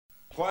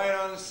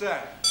on the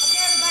set. Okay,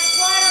 everybody,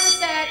 quiet on the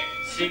set.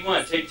 Scene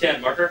 1, take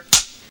 10, marker.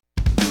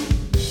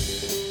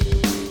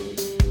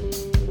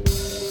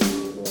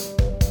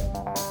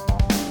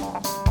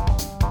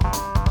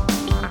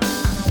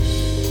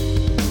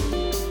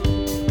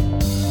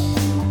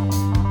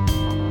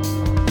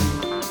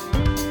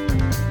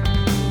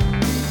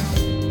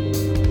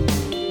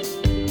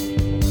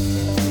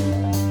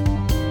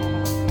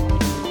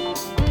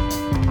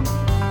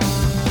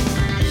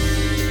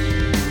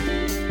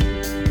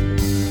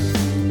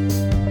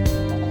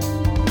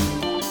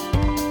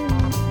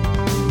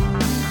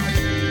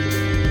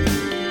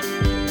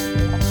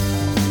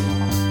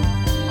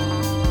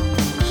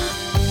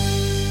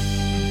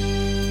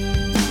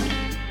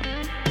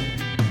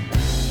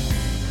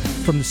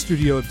 From the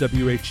studio of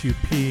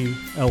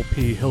WHUP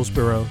LP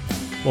Hillsborough,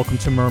 welcome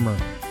to Murmur.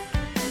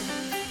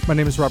 My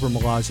name is Robert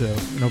Milazzo,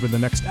 and over the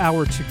next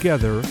hour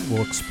together,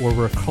 we'll explore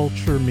where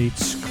culture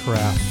meets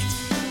craft.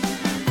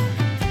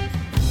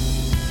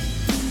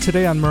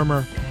 Today on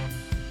Murmur,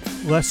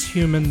 less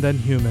human than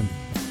human.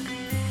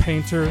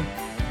 Painter,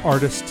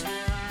 artist,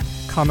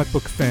 comic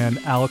book fan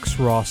Alex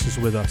Ross is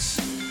with us.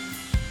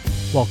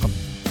 Welcome.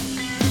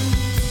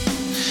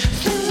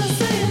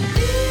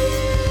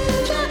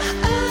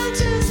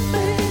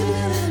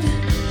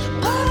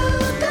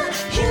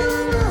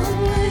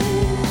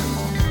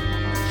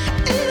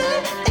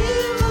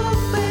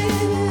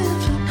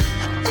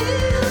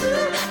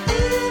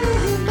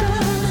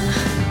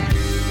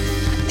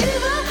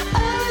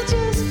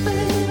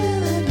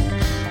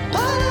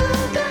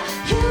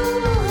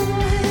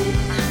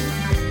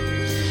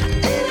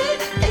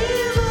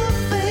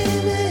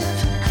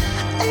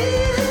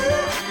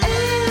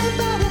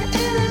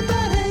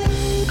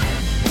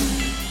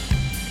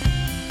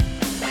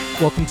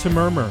 Welcome to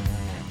Murmur.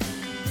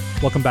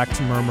 Welcome back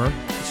to Murmur.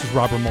 This is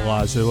Robert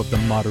Milazzo of the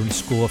Modern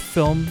School of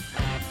Film.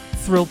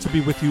 Thrilled to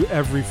be with you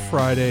every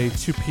Friday,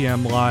 2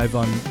 p.m. live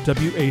on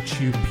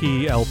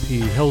WHUP LP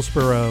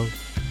Hillsborough.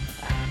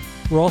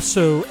 We're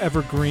also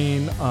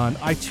evergreen on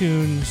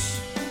iTunes,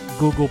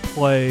 Google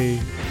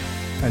Play,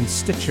 and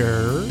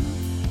Stitcher.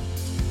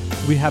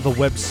 We have a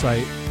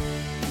website,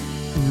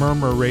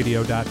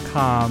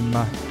 murmurradio.com.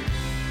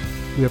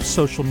 We have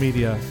social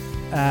media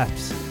at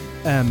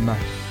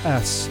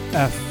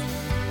MSF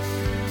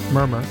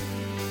Murmur.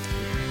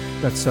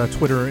 That's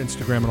Twitter,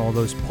 Instagram, and all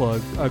those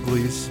plug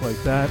uglies like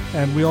that.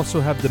 And we also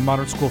have the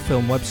Modern School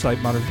Film website,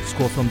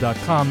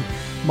 modernschoolfilm.com.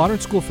 Modern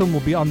School Film will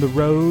be on the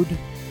road.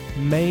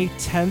 May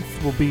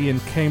 10th will be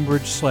in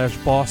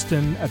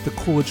Cambridge/Boston at the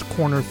Coolidge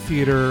Corner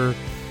Theater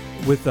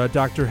with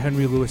Dr.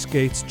 Henry Louis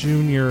Gates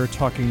Jr.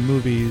 talking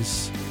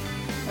movies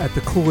at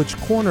the Coolidge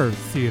Corner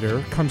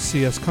Theater. Come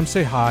see us. Come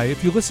say hi.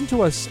 If you listen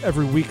to us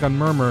every week on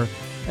Murmur,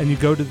 and you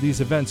go to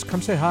these events,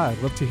 come say hi. I'd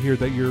love to hear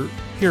that you're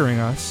hearing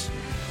us.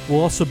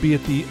 We'll also be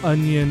at the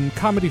Onion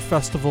Comedy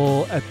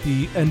Festival at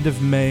the end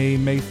of May,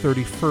 May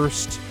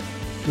 31st,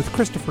 with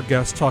Christopher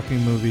Guest talking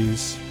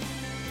movies.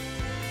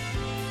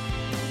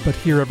 But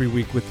here every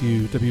week with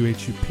you,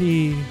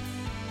 WHUP,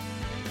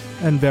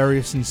 and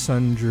various and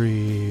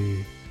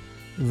sundry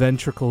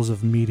ventricles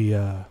of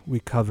media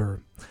we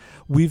cover.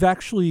 We've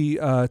actually,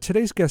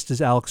 today's guest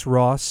is Alex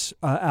Ross.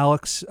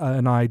 Alex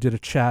and I did a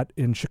chat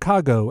in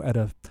Chicago at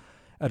a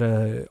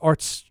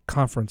arts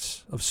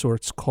conference of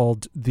sorts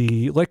called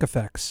the Lake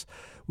Effects.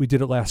 We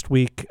did it last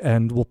week,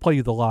 and we'll play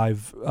you the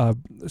live.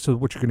 So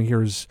what you're going to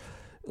hear is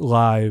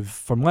live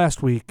from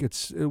last week.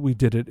 We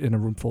did it in a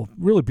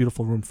really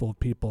beautiful room full of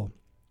people.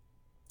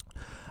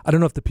 I don't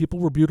know if the people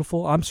were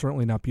beautiful. I'm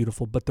certainly not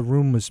beautiful, but the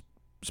room was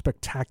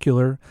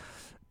spectacular,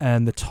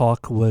 and the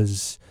talk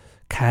was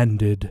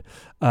candid.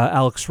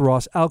 Alex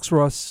Ross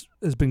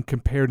has been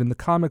compared in the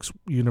comics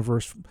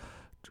universe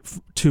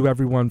to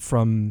everyone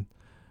from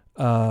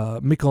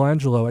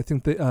Michelangelo. I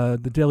think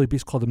the Daily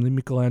Beast called him the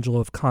Michelangelo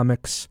of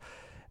comics.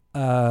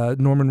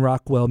 Norman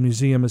Rockwell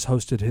Museum has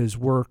hosted his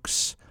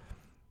works.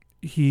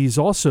 He's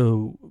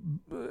also,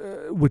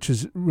 which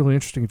is really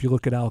interesting if you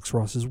look at Alex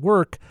Ross's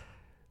work,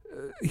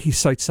 he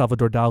cites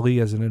Salvador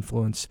Dali as an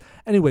influence.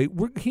 Anyway,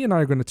 he and I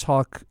are going to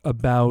talk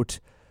about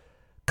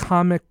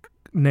Comic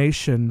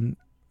Nation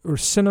or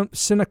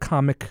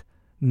Cinecomic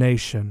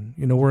Nation.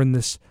 You know, we're in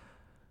this...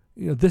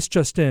 this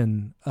just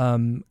in,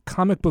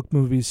 comic book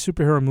movies,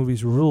 superhero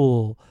movies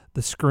rule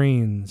the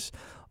screens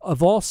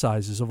of all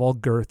sizes, of all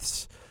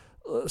girths,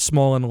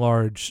 small and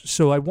large.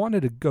 So I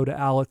wanted to go to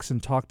Alex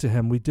and talk to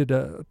him. We did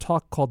a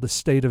talk called The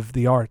State of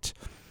the Art.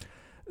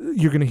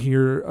 You're going to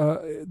hear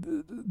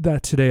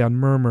that today on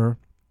Murmur.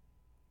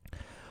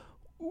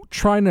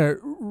 Trying to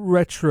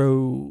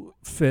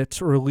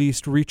retrofit, or at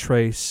least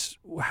retrace,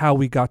 how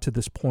we got to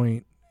this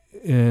point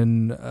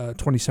in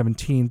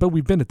 2017, but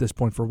we've been at this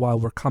point for a while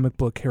where comic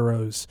book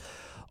heroes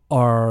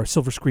are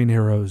silver screen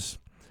heroes.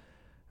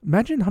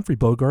 Imagine Humphrey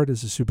Bogart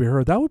as a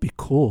superhero. That would be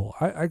cool.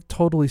 I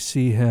totally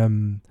see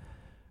him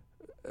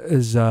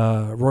as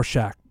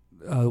Rorschach,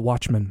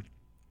 Watchmen,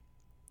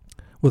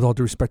 with all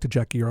due respect to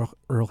Jackie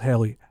Earl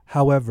Haley.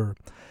 However,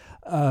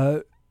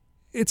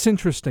 it's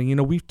interesting. You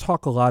know, we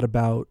talk a lot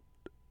about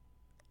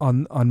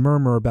on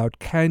Murmur about,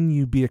 can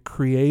you be a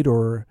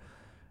creator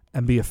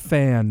and be a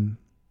fan?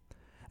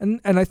 And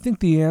I think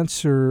the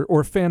answer,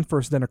 or a fan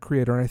first, then a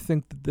creator, and I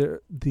think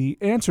the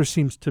answer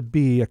seems to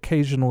be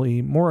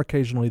more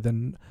occasionally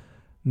than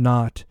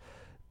not,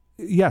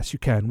 yes, you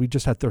can. We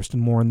just had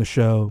Thurston Moore on the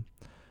show.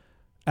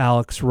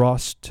 Alex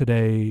Ross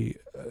today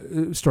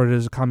started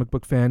as a comic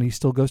book fan. He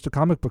still goes to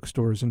comic book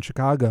stores in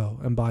Chicago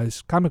and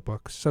buys comic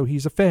books, so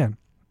he's a fan.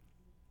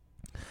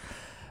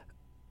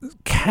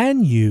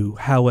 Can you,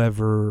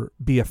 however,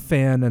 be a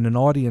fan and an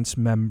audience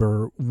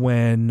member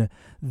when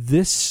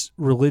this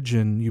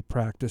religion you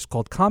practice,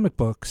 called comic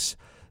books,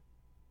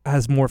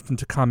 has morphed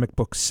into comic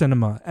book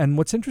cinema? And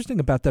what's interesting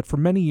about that, for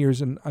many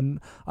years, and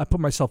I put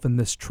myself in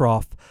this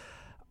trough,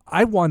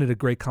 I wanted a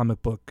great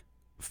comic book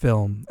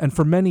film. And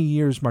for many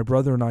years, my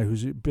brother and I,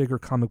 who's a bigger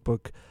comic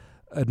book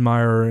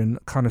admirer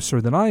and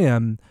connoisseur than I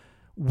am,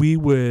 we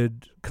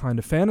would kind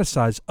of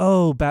fantasize,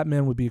 oh,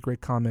 Batman would be a great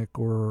comic,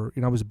 or,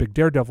 I was a big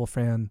Daredevil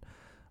fan.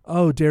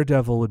 Oh,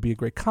 Daredevil would be a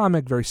great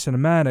comic, very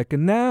cinematic.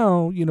 And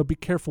now, be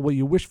careful what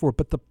you wish for.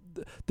 But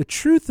the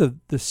truth of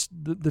this,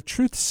 the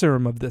truth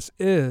serum of this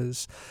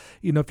is,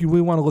 if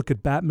we want to look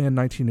at Batman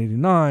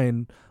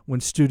 1989, when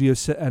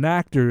studios and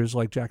actors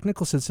like Jack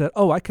Nicholson said,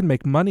 oh, I can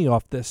make money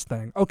off this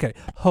thing. Okay,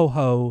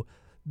 ho,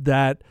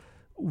 that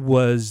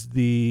was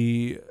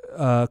the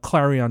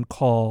clarion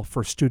call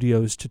for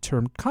studios to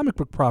turn comic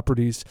book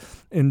properties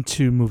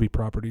into movie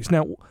properties.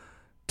 Now,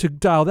 to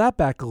dial that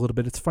back a little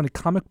bit, it's funny,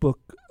 comic book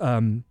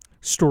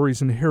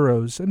stories and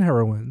heroes and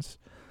heroines,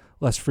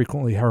 less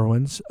frequently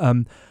heroines,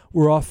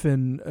 were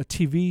often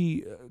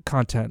TV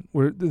content.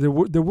 Where there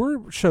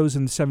were shows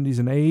in the 70s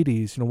and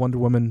 80s. Wonder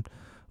Woman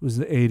was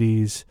in the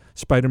 80s.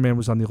 Spider-Man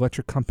was on the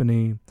Electric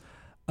Company.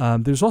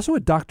 There's also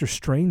a Doctor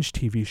Strange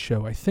TV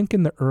show, I think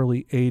in the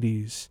early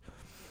 80s.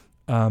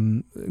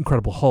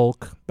 Incredible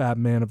Hulk,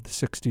 Batman of the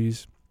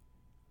 60s,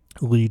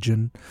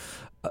 Legion.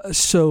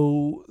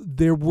 So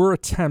there were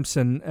attempts,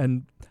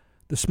 and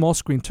the small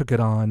screen took it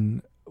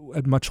on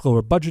at much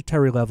lower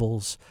budgetary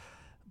levels.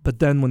 But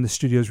then when the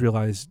studios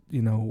realized,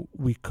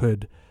 we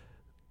could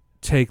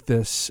take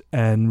this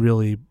and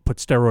really put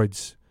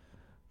steroids,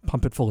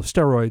 pump it full of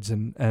steroids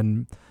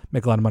and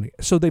make a lot of money.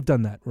 So they've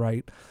done that,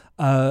 right?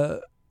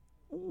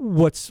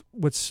 What's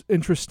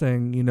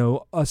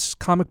interesting, us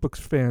comic books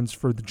fans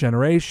for the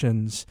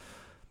generations,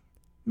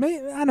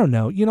 I don't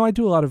know. I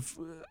do a lot of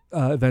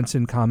events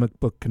in comic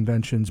book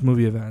conventions,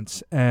 movie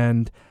events,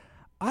 and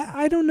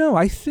I don't know.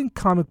 I think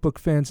comic book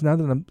fans, now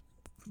that I'm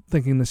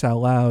thinking this out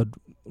loud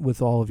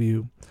with all of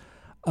you,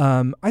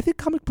 I think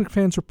comic book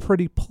fans are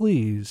pretty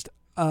pleased.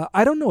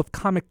 I don't know if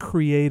comic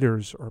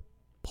creators are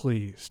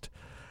pleased.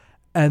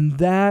 And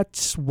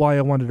that's why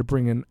I wanted to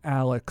bring in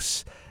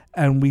Alex.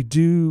 And we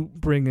do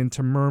bring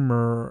into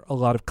Murmur a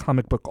lot of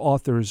comic book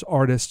authors,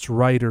 artists,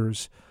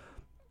 writers,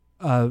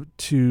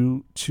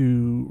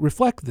 to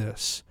reflect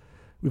this.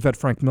 We've had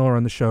Frank Miller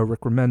on the show,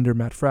 Rick Remender,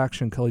 Matt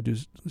Fraction, Kelly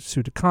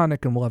Sue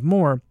DeConnick, and we'll have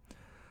more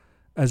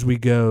as we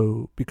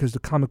go, because the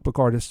comic book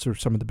artists are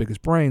some of the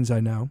biggest brains I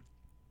know.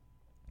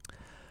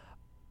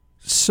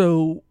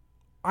 So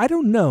I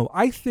don't know.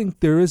 I think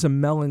there is a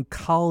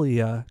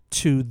melancholia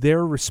to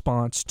their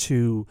response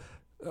to,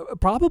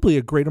 probably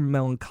a greater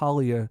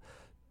melancholia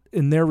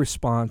in their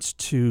response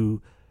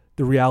to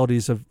the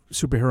realities of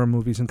superhero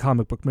movies and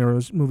comic book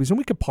movies. And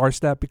we could parse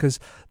that, because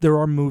there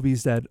are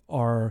movies that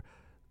are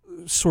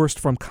sourced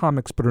from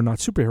comics but are not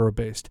superhero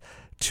based.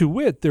 To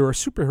wit, there are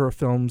superhero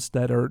films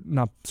that are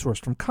not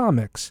sourced from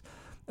comics.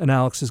 And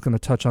Alex is going to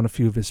touch on a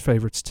few of his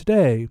favorites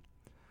today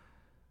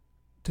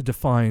to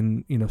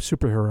define,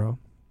 superhero.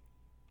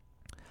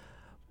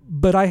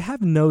 But I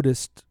have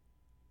noticed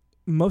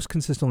most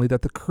consistently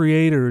that the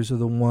creators are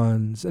the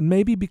ones, and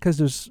maybe because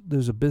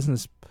there's a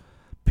business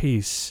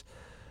piece,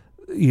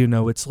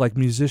 it's like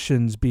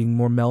musicians being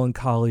more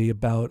melancholy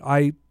about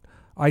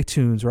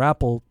iTunes or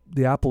Apple,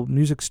 the Apple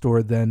Music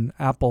Store, than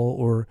Apple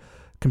or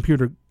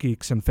computer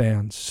geeks and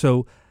fans.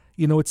 So,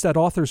 it's that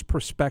author's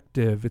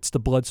perspective. It's the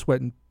blood,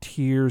 sweat, and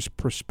tears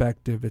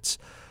perspective. It's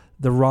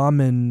the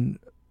ramen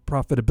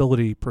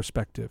profitability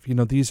perspective.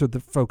 These are the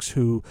folks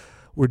who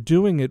were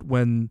doing it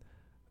when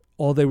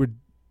all they were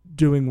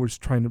doing was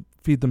trying to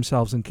feed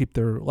themselves and keep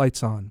their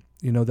lights on.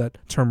 That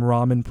term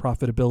ramen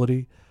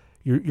profitability.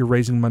 You're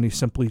raising money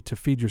simply to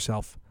feed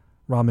yourself,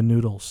 ramen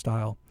noodle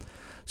style.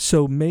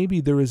 So maybe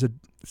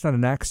it's not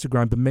an axe to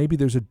grind, but maybe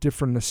there's a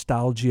different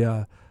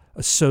nostalgia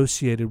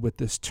associated with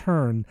this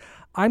turn.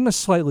 I'm a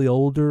slightly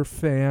older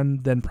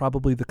fan than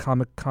probably the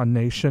Comic-Con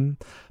Nation,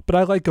 but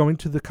I like going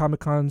to the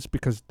Comic-Cons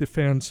because the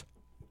fans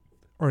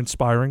are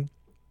inspiring.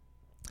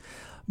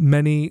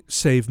 Many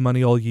save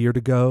money all year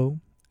to go,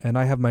 and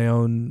I have my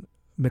own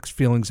mixed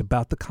feelings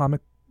about the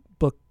comic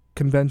book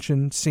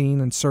convention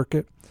scene and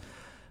circuit,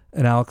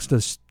 and Alex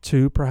does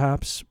too,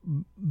 perhaps.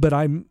 But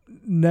I'm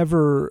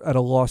never at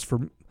a loss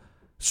for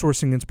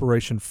sourcing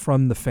inspiration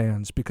from the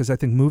fans, because I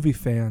think movie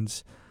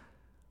fans,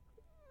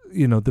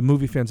 the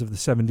movie fans of the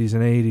 70s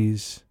and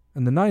 80s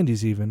and the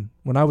 90s even,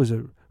 when I was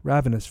a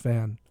ravenous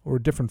fan or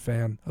a different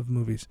fan of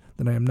movies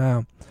than I am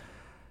now,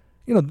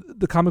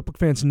 the comic book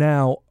fans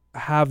now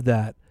have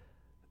that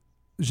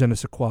je ne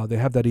sais quoi. They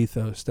have that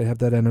ethos. They have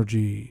that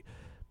energy.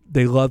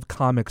 They love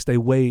comics. They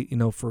wait,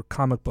 for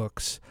comic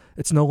books.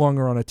 It's no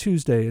longer on a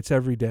Tuesday. It's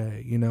every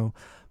day,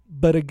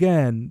 But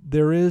again,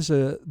 there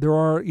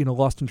are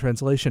lost in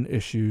translation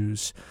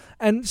issues,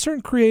 and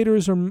certain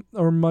creators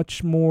are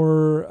much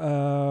more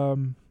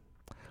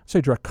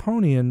say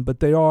draconian, but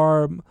they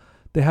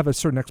have a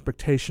certain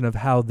expectation of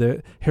how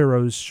the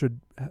heroes should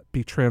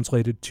be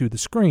translated to the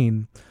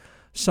screen.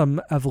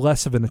 Some have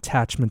less of an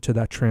attachment to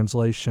that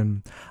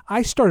translation.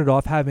 I started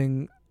off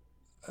having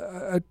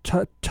a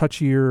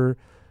touchier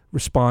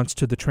response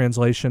to the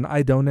translation.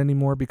 I don't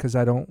anymore because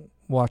I don't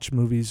watch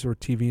movies or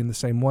TV in the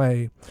same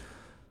way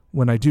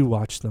when I do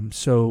watch them.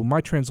 So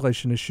my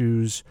translation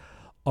issues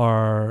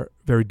are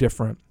very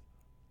different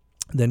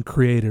than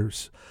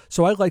creators.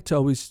 So I like to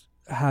always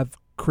have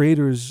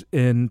creators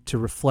in to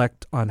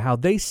reflect on how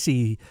they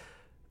see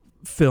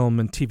film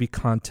and TV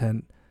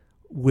content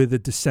with a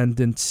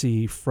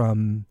descendancy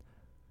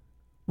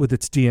with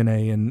its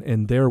DNA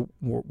in their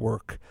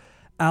work.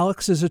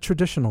 Alex is a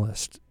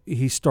traditionalist.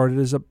 He started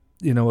as a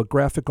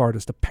graphic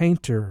artist, a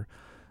painter.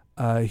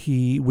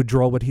 He would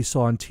draw what he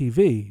saw on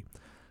TV.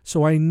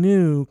 So I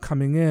knew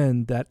coming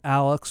in that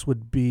Alex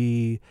would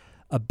be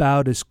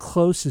about as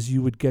close as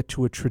you would get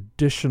to a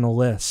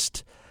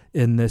traditionalist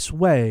in this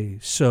way.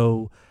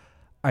 So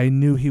I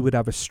knew he would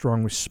have a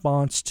strong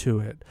response to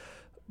it.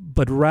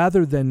 But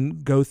rather than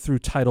go through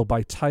title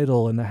by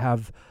title and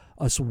have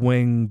us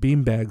wing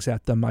beanbags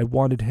at them, I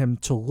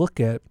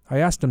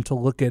asked him to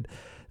look at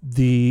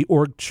the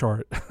org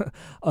chart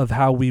of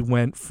how we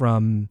went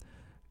from,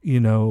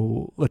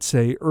 let's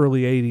say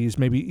early 80s,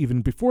 maybe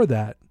even before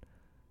that,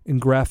 in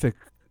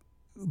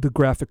the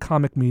graphic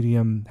comic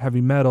medium,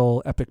 heavy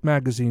metal, Epic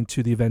Magazine,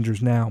 to the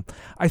Avengers now.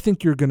 I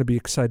think you're going to be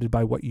excited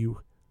by what you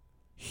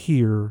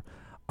hear.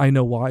 I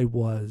know I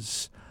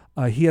was.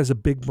 He has a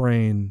big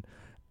brain,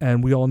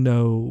 and we all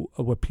know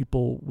what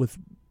people with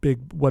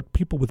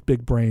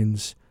big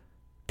brains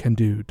can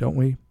do, don't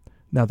we?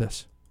 Now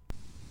this.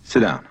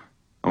 Sit down.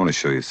 I want to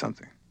show you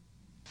something.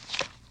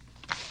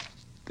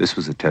 This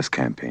was a test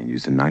campaign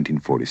used in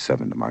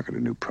 1947 to market a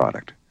new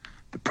product.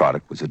 The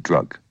product was a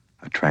drug,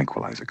 a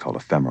tranquilizer called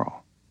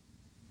ephemeral.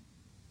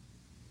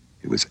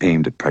 It was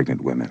aimed at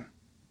pregnant women.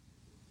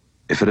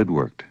 If it had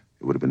worked,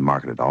 it would have been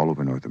marketed all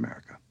over North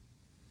America.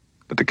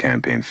 But the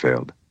campaign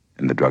failed,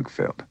 and the drug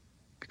failed,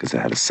 because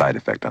it had a side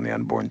effect on the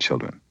unborn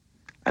children,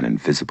 an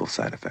invisible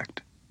side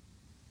effect.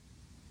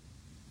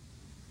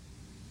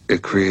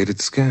 It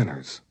created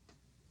scanners.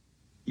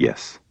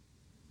 Yes.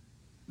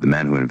 The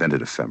man who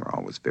invented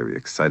ephemeral was very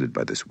excited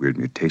by this weird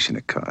mutation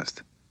it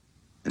caused.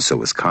 And so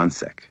was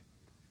Consec.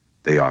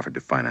 They offered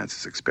to finance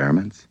his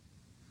experiments.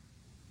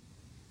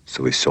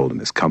 So he sold him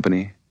his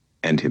company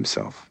and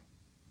himself.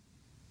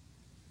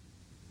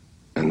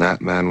 And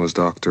that man was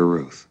Dr.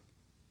 Ruth.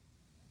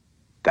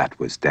 That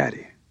was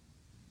Daddy.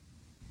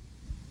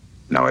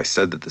 Now, I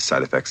said that the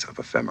side effects of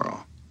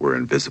ephemeral were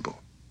invisible,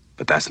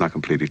 but that's not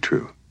completely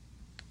true.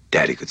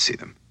 Daddy could see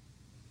them.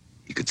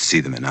 He could see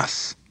them in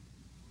us.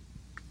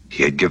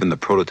 He had given the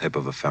prototype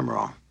of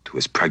ephemeral to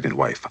his pregnant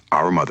wife,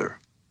 our mother,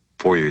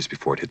 4 years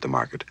before it hit the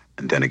market,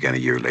 and then again a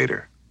year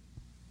later.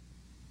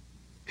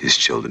 His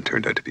children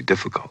turned out to be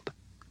difficult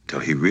until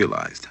he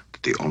realized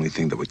that the only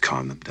thing that would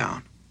calm them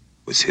down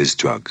was his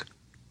drug,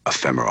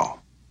 ephemeral.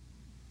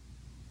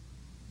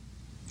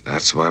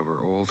 That's why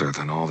we're older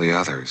than all the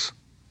others.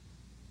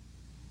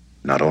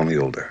 Not only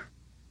older,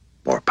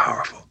 more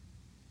powerful.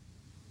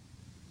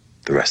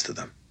 The rest of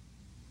them,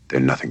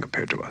 they're nothing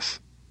compared to us.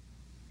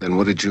 Then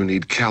what did you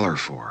need Keller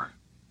for?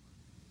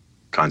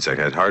 Consec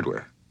had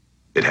hardware.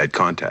 It had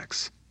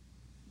contacts.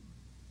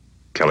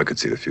 Keller could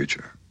see the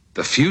future.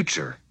 The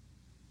future?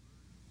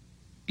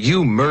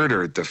 You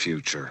murdered the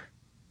future.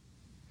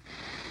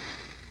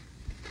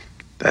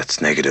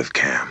 That's negative,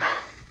 Cam.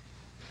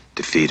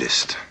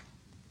 Defeatist.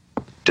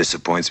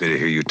 Disappoints me to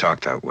hear you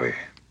talk that way.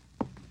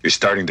 You're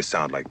starting to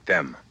sound like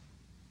them.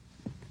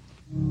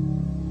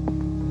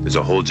 There's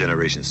a whole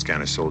generation of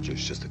scanner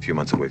soldiers just a few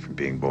months away from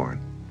being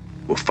born.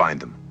 We'll find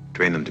them,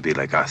 train them to be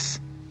like us.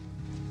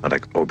 Not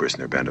like Oberst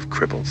and their band of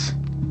cripples.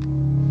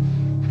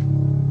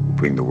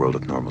 Bring the world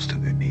of normals to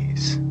their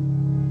knees.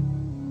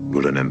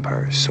 Rule an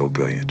empire so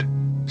brilliant,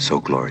 so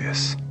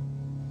glorious,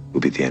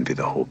 we'll be the envy of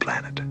the whole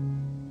planet.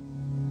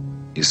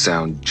 You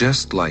sound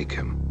just like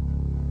him.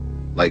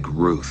 Like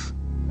Ruth.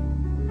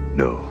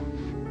 No,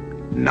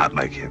 not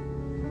like him.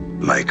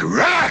 Like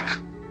Rack!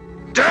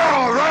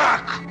 Daryl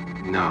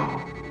Rack!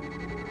 No.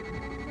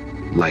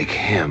 Like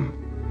him.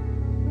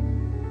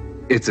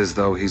 It's as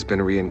though he's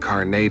been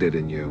reincarnated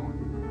in you.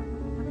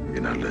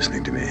 You're not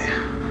listening to me.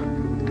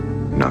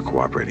 You're not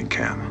cooperating,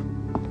 Cam.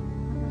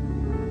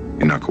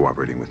 You're not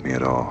cooperating with me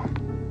at all.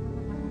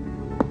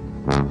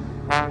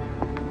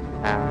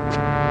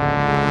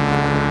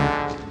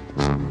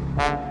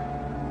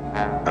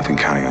 I've been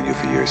counting on you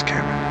for years,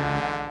 Cameron.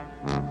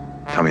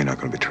 Tell me you're not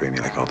going to betray me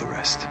like all the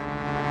rest.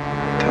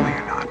 Tell me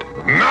you're not.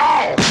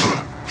 No!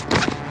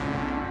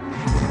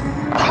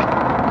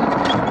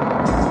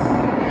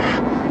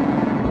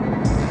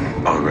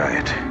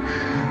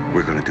 right.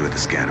 We're gonna do it the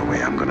Scanner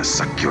way. I'm gonna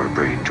suck your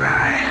brain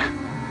dry.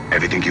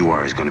 Everything you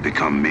are is gonna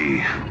become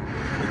me.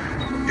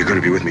 You're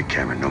gonna be with me,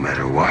 Cameron, no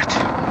matter what.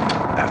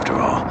 After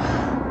all,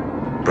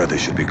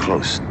 brothers should be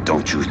close,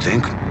 don't you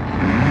think?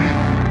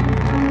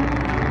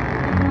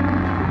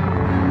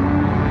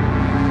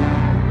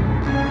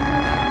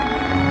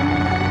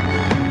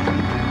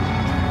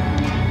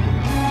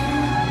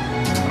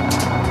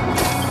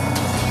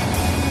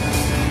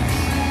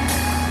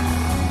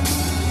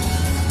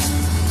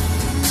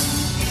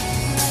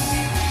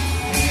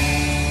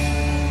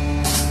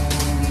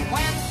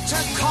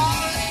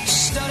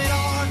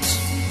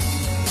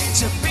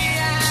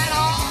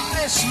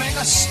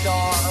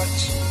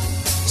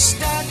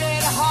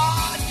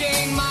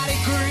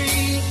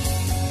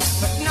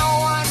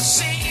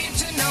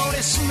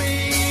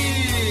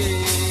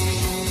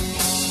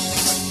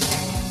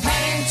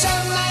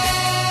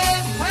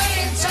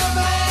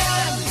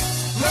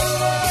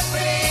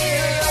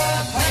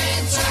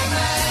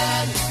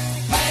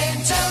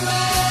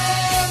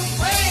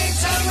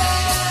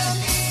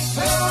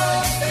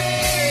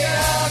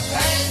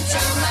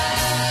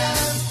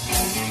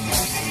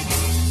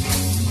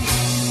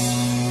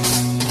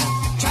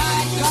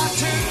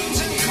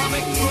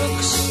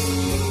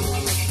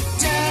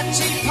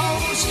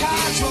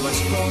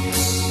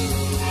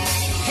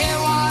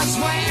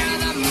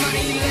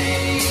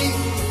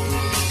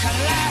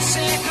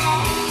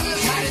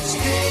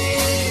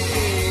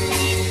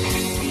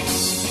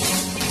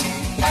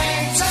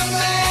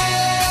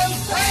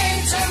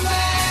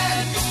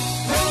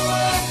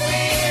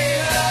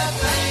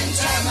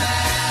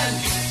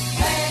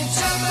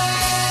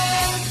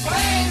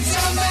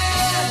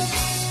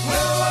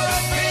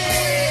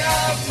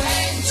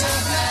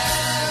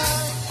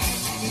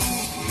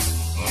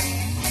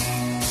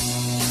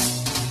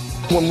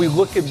 When we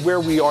look at where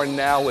we are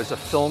now as a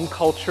film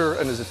culture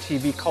and as a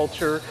TV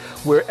culture,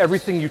 where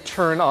everything you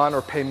turn on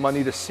or pay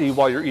money to see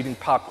while you're eating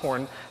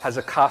popcorn has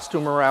a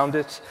costume around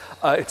it,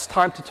 it's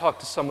time to talk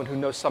to someone who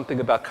knows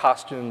something about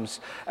costumes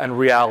and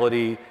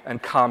reality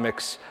and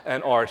comics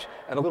and art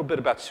and a little bit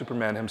about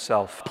Superman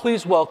himself.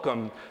 Please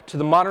welcome to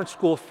the Modern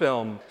School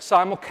Film,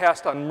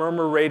 simulcast on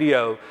Murmur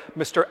Radio,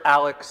 Mr.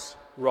 Alex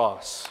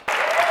Ross.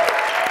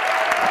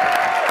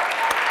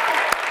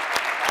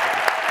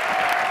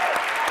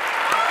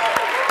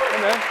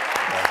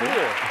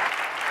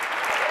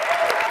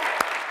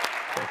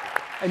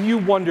 And you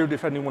wondered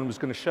if anyone was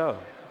going to show.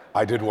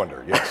 I did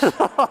wonder, yes.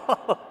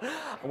 I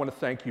want to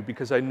thank you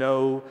because I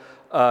know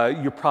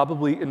you're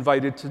probably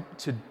invited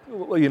to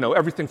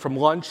everything from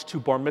lunch to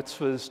bar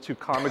mitzvahs to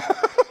comic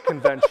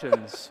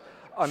conventions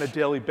on a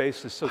daily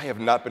basis. So I have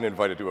not been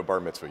invited to a bar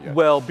mitzvah yet.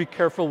 Well, be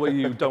careful what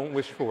you don't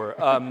wish for.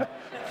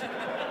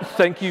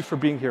 Thank you for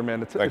being here,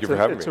 man. Thank you for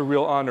having me. It's a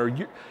real honor.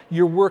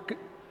 Your work.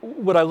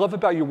 What I love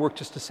about your work,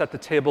 just to set the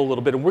table a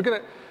little bit, and we're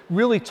going to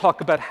really talk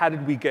about how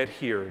did we get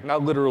here,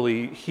 not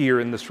literally here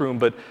in this room,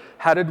 but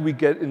how did we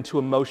get into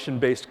a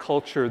motion-based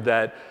culture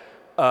that,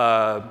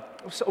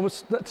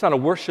 it's not a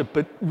worship,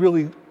 but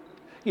really,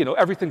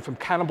 everything from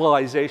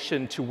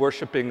cannibalization to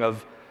worshiping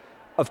of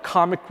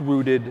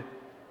comic-rooted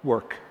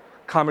work,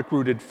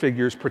 comic-rooted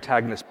figures,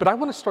 protagonists. But I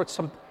want to start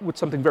with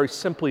something very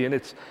simply, and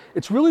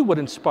it's really what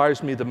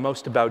inspires me the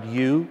most about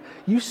you.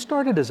 You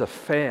started as a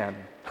fan.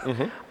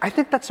 Mm-hmm. I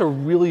think that's a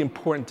really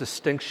important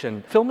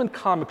distinction. Film and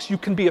comics, you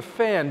can be a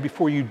fan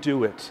before you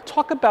do it.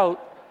 Talk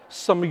about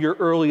some of your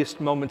earliest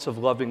moments of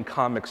loving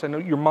comics. I know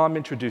your mom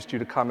introduced you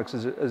to comics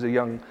as a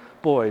young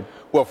boy.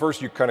 Well,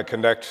 first you kind of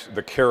connect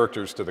the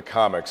characters to the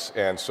comics,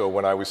 and so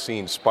when I was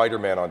seeing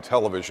Spider-Man on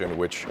television,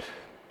 which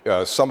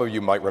some of you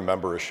might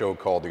remember a show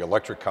called The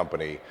Electric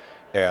Company,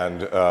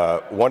 and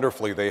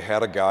wonderfully they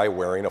had a guy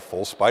wearing a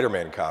full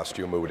Spider-Man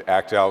costume who would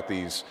act out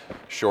these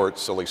short,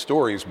 silly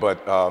stories,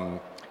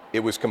 but it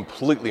was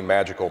completely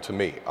magical to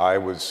me. I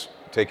was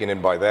taken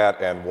in by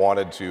that and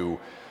wanted to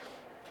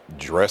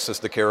dress as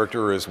the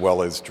character as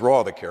well as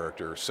draw the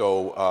character.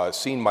 So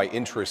seeing my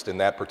interest in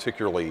that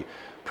particularly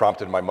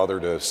prompted my mother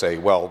to say,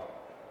 well,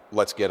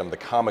 let's get him the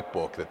comic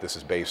book that this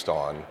is based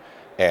on.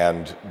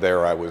 And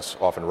there I was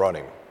off and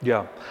running.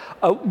 Yeah.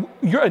 And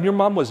your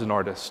mom was an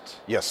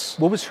artist. Yes.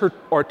 What was her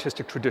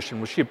artistic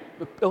tradition? Was she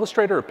an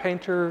illustrator, a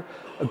painter,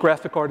 a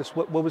graphic artist?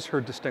 What was her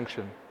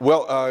distinction?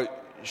 Well,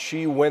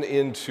 she went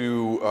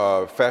into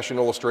fashion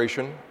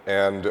illustration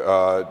and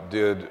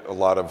did a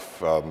lot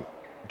of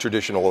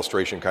traditional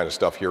illustration kind of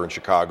stuff here in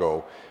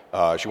Chicago.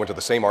 She went to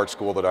the same art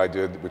school that I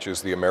did, which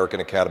is the American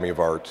Academy of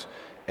Art.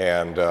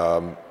 And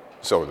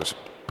so there's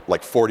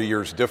like 40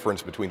 years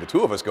difference between the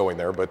two of us going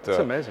there. But that's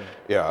amazing.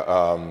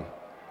 Yeah.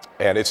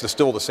 And it's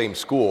still the same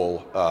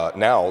school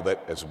now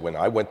that as when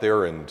I went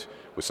there and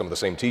with some of the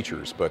same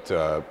teachers. But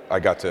I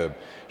got to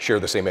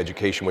share the same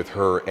education with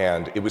her,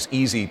 and it was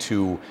easy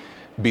to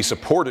be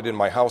supported in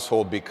my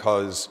household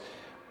because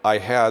I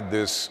had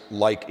this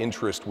like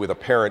interest with a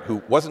parent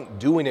who wasn't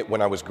doing it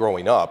when I was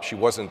growing up. She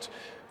wasn't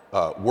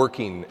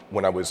working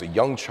when I was a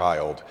young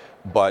child,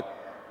 but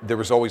there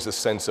was always a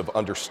sense of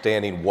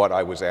understanding what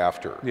I was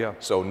after. Yeah.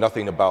 So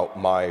nothing about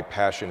my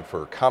passion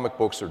for comic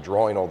books or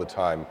drawing all the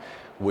time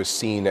was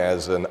seen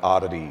as an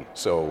oddity.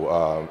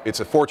 So it's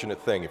a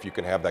fortunate thing if you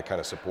can have that kind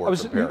of support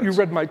from parents. You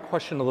read my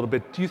question a little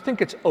bit. Do you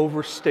think it's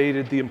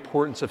overstated the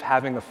importance of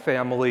having a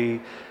family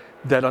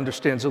that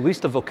understands at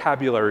least the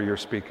vocabulary you're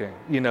speaking?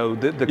 You know,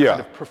 the kind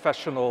of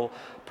professional,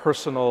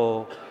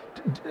 personal.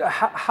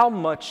 How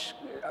much?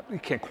 You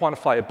can't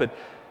quantify it, but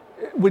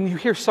when you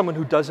hear someone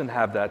who doesn't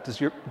have that,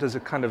 does your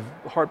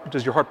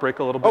heart break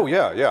a little bit? Oh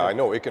yeah, I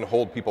know. It can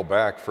hold people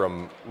back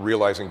from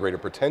realizing greater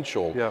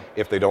potential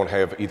if they don't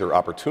have either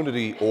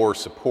opportunity or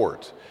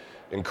support.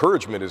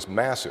 Encouragement is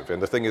massive, and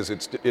the thing is,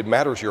 it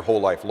matters your whole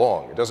life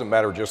long. It doesn't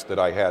matter just that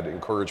I had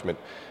encouragement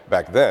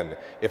back then.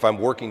 If I'm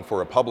working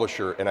for a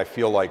publisher and I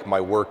feel like my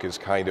work is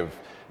kind of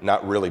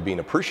not really being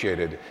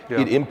appreciated,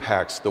 it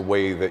impacts the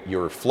way that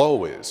your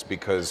flow is,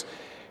 because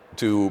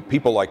to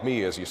people like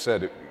me, as you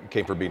said, it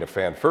came from being a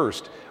fan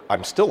first,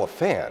 I'm still a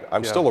fan.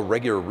 I'm still a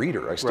regular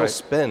reader. I still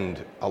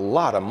spend a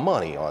lot of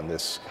money on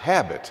this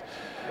habit,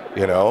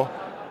 you know?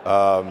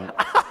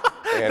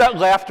 That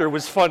laughter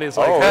was funny. It's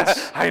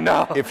like, I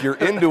know. If you're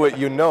into it,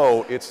 you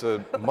know it's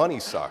a money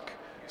suck.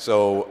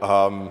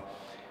 So,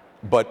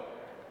 but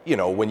you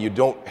know, when you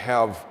don't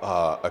have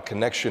a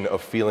connection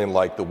of feeling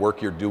like the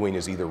work you're doing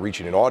is either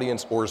reaching an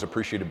audience or is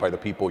appreciated by the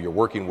people you're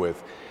working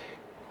with,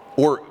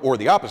 or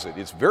the opposite,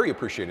 it's very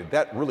appreciated,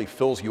 that really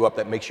fills you up,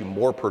 that makes you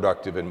more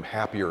productive and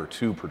happier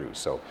to produce.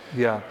 So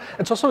yeah,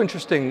 it's also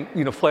interesting,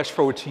 you know, flash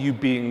forward to you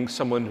being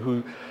someone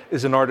who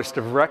is an artist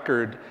of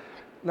record.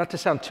 Not to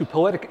sound too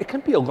poetic, it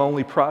can be a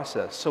lonely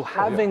process. So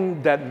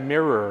having that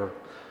mirror,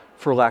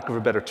 for lack of a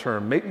better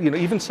term, you know,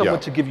 even someone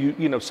to give you,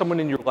 you know, someone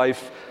in your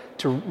life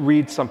to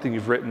read something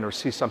you've written or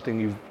see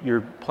something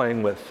you're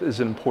playing with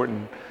is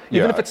important.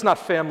 Even if it's not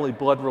family,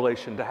 blood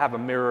relation, to have a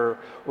mirror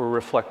or a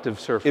reflective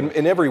surface.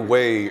 In every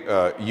way,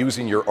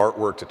 using your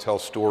artwork to tell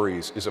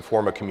stories is a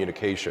form of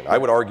communication. I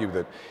would argue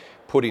that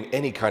putting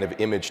any kind of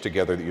image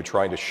together that you're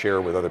trying to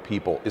share with other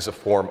people is a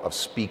form of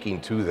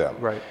speaking to them.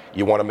 Right.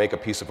 You want to make a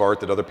piece of art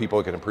that other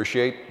people can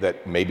appreciate,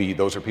 that maybe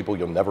those are people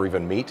you'll never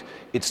even meet.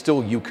 It's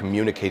still you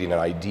communicating an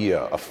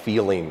idea, a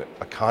feeling,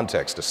 a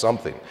context to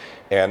something.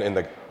 And in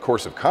the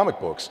course of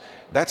comic books,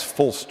 that's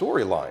full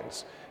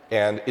storylines.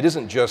 And it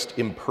isn't just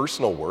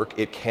impersonal work,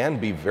 it can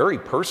be very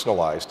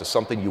personalized to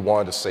something you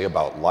wanted to say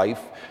about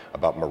life,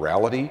 about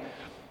morality,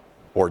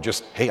 or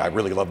just, hey, I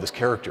really love this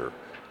character.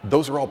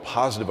 Those are all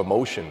positive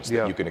emotions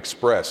that you can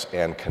express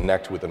and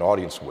connect with an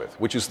audience with,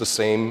 which is the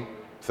same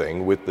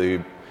thing with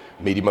the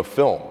medium of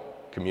film,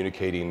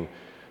 communicating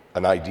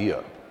an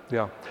idea.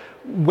 Yeah.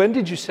 When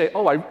did you say,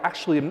 oh,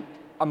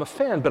 I'm a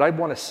fan, but I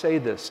want to say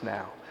this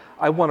now.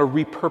 I want to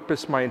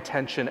repurpose my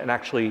intention and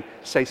actually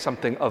say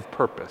something of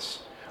purpose?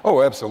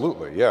 Oh,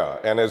 absolutely, yeah.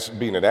 And as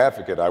being an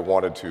advocate, I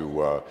wanted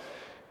to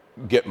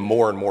get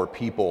more and more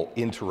people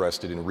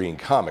interested in reading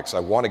comics.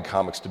 I wanted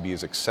comics to be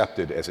as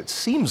accepted as it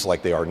seems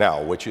like they are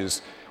now, which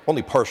is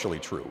only partially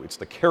true. It's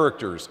the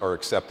characters are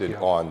accepted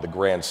on the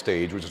grand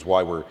stage, which is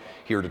why we're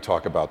here to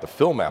talk about the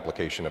film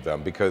application of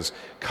them, because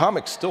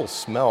comics still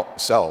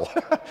sell,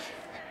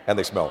 and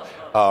they smell.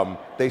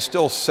 They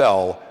still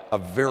sell a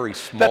very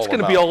small That's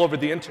going to be amount. all over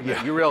the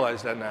internet. You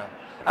realize that now.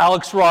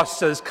 Alex Ross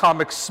says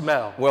comics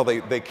smell. Well,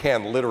 they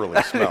can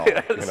literally smell,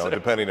 you know,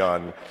 depending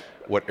on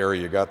what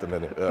area you got them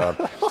in.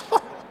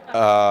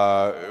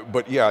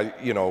 But yeah,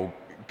 you know,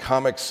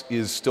 comics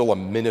is still a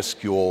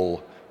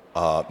minuscule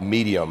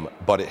medium,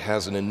 but it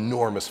has an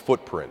enormous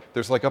footprint.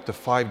 There's like up to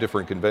 5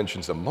 different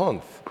conventions a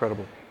month.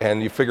 Incredible.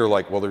 And you figure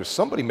like, well, there's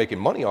somebody making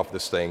money off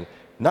this thing,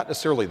 not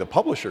necessarily the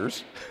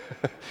publishers,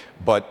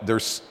 but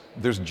there's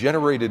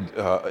generated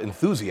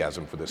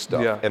enthusiasm for this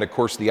stuff. Yeah. And of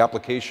course, the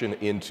application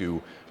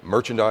into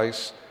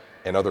merchandise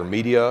and other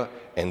media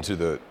and to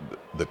the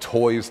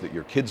toys that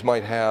your kids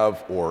might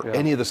have or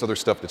any of this other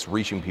stuff that's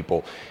reaching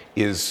people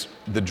is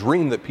the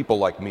dream that people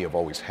like me have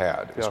always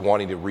had, is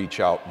wanting to reach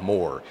out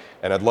more.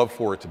 And I'd love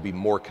for it to be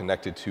more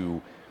connected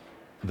to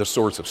the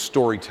sorts of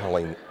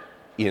storytelling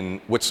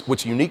in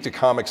what's unique to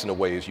comics in a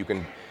way is you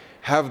can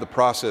have the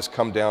process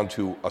come down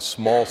to a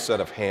small set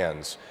of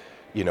hands,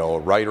 you know, a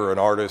writer, an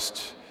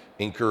artist,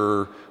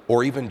 inker,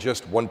 or even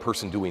just one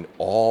person doing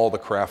all the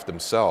craft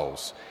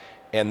themselves.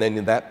 And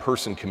then that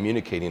person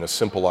communicating a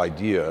simple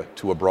idea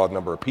to a broad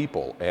number of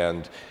people.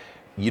 And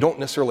you don't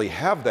necessarily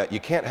have that. You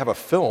can't have a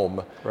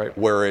film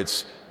where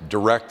it's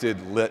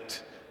directed,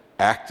 lit,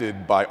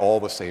 acted by all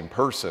the same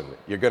person.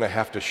 You're going to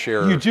have to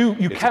share. You do.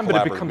 You it's can, but it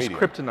collaborative becomes medium.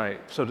 kryptonite.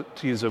 So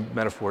to use a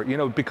metaphor, you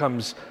know, it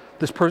becomes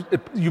this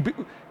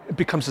it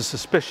becomes a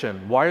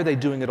suspicion. Why are they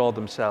doing it all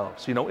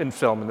themselves? You know, in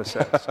film, in a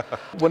sense.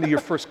 One of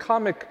your first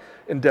comic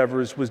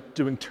endeavors was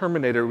doing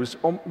Terminator.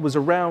 Was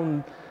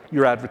around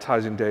your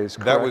advertising days,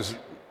 correct? That was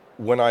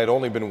when I had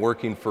only been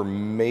working for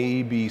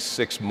maybe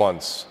 6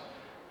 months,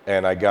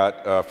 and I got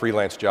a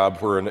freelance job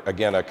for,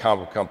 again, a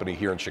comic company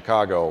here in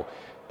Chicago,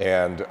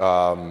 and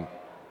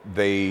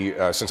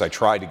they, since I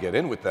tried to get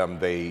in with them,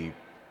 they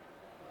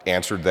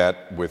answered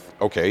that with,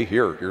 okay,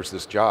 here's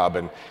this job,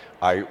 and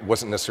I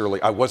was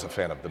a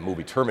fan of the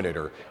movie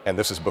Terminator, and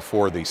this is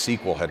before the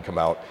sequel had come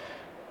out,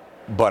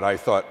 but I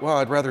thought, well,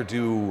 I'd rather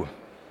do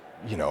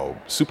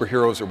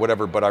superheroes or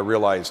whatever, but I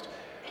realized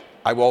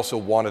I also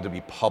wanted to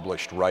be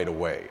published right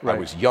away. Right. I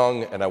was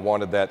young, and I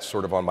wanted that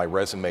sort of on my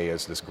resume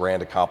as this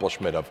grand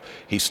accomplishment of,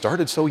 he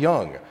started so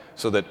young,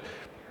 so that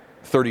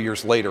 30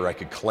 years later I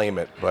could claim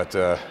it. But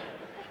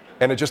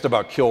and it just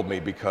about killed me,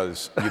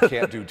 because you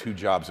can't do two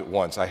jobs at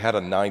once. I had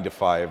a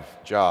 9-to-5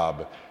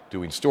 job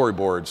doing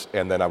storyboards,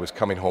 and then I was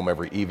coming home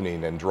every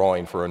evening and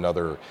drawing for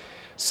another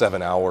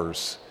 7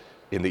 hours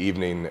in the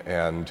evening,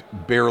 and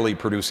barely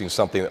producing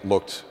something that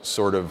looked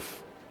sort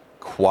of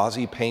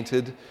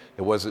quasi-painted.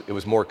 It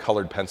was more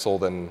colored pencil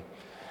than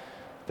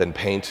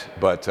paint,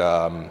 but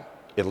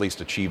at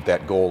least achieved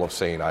that goal of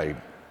saying I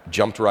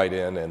jumped right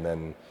in, and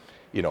then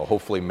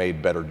hopefully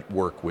made better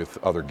work with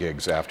other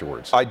gigs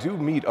afterwards. I do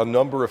meet a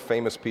number of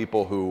famous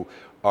people who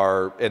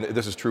are, and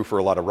this is true for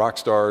a lot of rock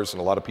stars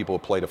and a lot of people who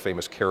played a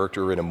famous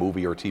character in a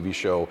movie or TV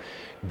show,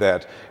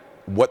 that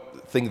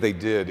what thing they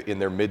did in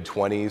their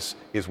mid-20s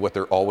is what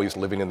they're always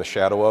living in the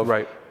shadow of.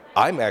 Right.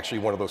 I'm actually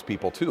one of those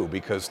people too,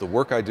 because the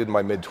work I did in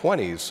my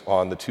mid-20s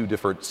on the 2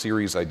 different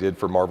series I did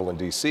for Marvel and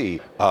DC,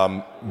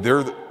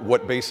 they're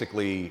what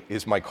basically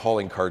is my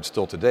calling card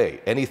still today.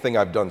 Anything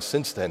I've done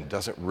since then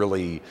doesn't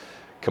really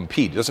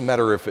compete. It doesn't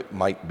matter if it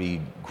might be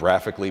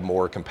graphically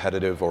more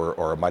competitive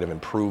or it might have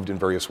improved in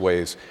various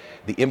ways.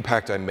 The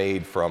impact I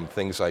made from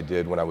things I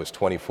did when I was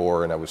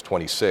 24 and I was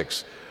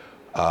 26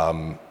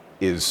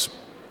 is,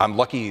 I'm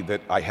lucky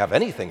that I have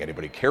anything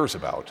anybody cares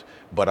about,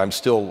 but I'm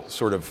still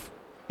sort of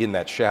in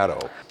that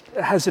shadow.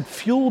 Has it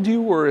fueled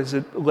you, or has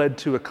it led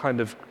to a kind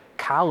of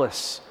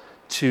callous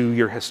to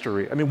your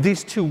history? I mean,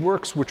 these 2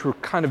 works, which were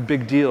kind of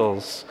big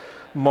deals,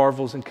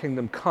 Marvels and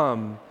Kingdom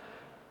Come,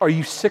 are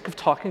you sick of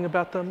talking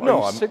about them?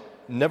 No, I'm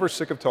never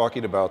sick of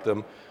talking about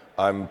them.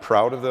 I'm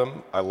proud of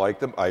them. I like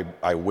them.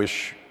 I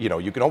wish,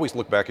 you can always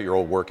look back at your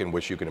old work and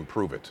wish you could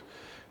improve it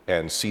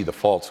and see the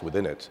faults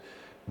within it.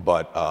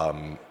 But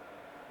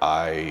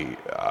I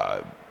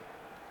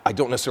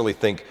don't necessarily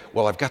think,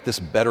 well, I've got this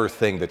better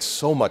thing that's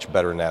so much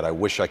better than that, I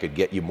wish I could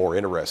get you more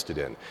interested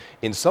in.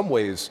 In some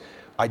ways,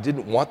 I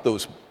didn't want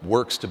those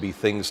works to be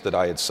things that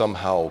I had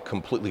somehow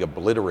completely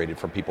obliterated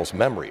from people's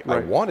memory.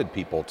 Right. I wanted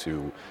people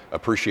to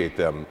appreciate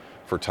them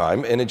for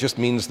time, and it just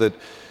means that,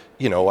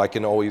 I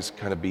can always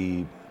kind of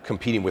be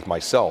competing with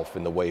myself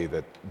in the way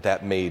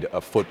that made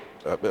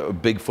a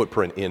big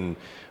footprint in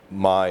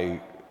my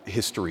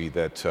history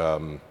that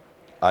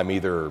I'm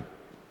either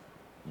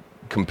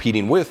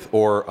competing with,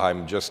 or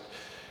I'm just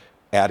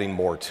adding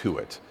more to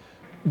it.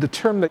 The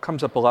term that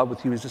comes up a lot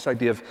with you is this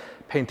idea of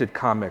painted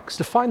comics.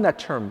 Define that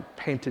term,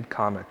 painted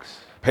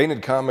comics.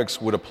 Painted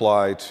comics would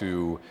apply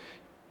to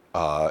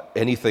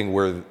anything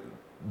where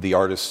the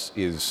artist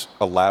is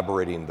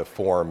elaborating the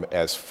form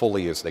as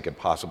fully as they could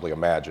possibly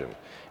imagine.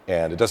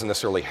 And it doesn't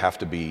necessarily have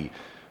to be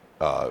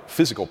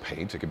physical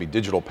paint, it could be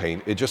digital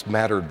paint. It just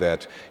mattered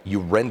that you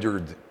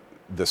rendered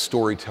the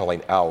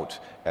storytelling out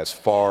as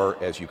far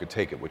as you could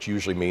take it, which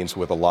usually means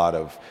with a lot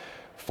of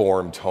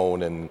form,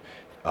 tone,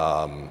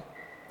 and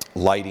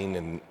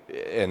lighting.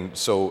 And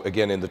so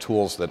again, in the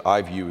tools that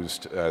I've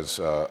used,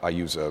 I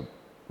use a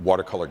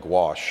watercolor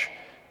gouache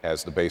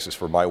as the basis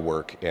for my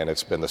work, and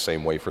it's been the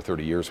same way for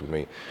 30 years with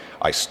me.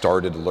 I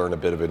started to learn a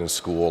bit of it in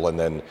school, and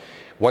then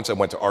once I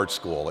went to art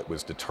school, it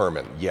was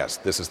determined, yes,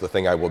 this is the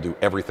thing I will do.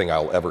 Everything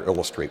I'll ever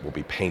illustrate will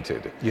be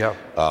painted. Yeah.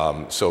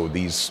 So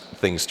these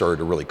things started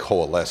to really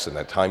coalesce in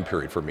that time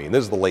period for me. And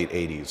this is the late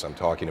 80s I'm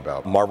talking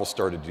about. Marvel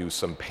started to do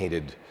some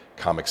painted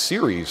comic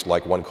series,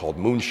 like one called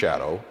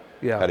Moonshadow.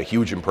 Yeah. Had a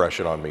huge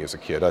impression on me as a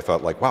kid. I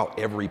thought, like, wow,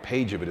 every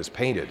page of it is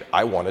painted.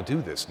 I want to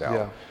do this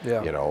now.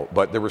 Yeah.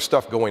 But there was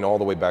stuff going all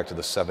the way back to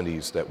the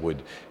 70s that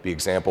would be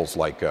examples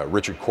like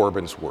Richard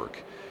Corbin's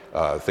work.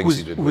 Things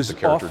he did with the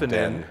character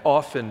Den.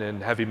 Often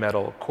in heavy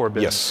metal,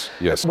 Corbin. Yes.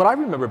 What I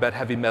remember about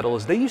heavy metal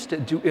is they used to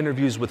do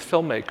interviews with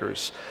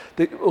filmmakers,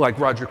 like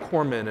Roger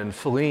Corman and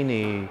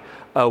Fellini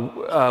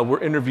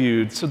were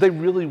interviewed. So they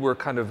really were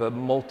kind of a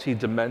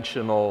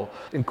multi-dimensional,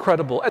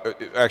 incredible.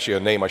 Actually, a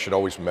name I should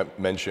always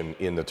mention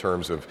in the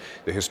terms of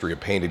the history of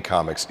painted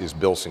comics is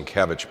Bill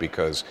Sienkiewicz,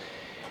 because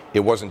it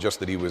wasn't just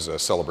that he was a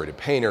celebrated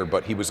painter,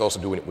 but he was also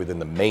doing it within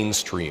the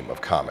mainstream of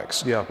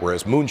comics. Yeah.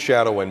 Whereas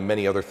Moonshadow and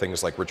many other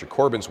things like Richard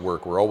Corbin's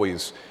work were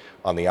always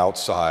on the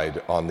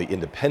outside, on the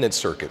independent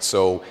circuit.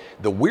 So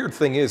the weird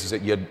thing is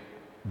that you had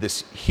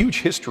this huge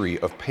history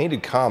of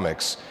painted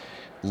comics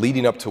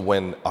leading up to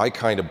when I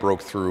kind of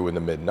broke through in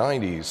the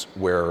mid-90s,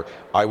 where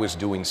I was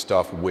doing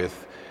stuff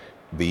with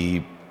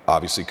the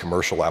obviously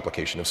commercial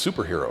application of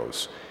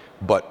superheroes.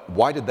 But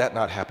why did that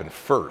not happen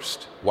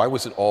first? Why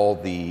was it all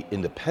the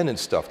independent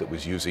stuff that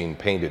was using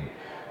painted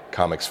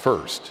comics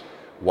first?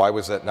 Why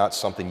was that not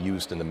something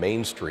used in the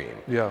mainstream?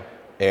 Yeah.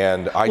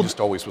 And I just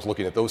always was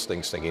looking at those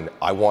things thinking,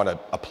 I want to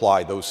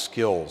apply those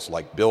skills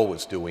like Bill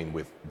was doing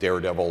with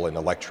Daredevil and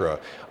Elektra.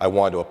 I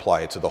wanted to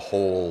apply it to the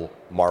whole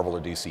Marvel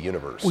or DC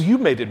universe. Well, you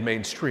made it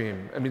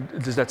mainstream. I mean,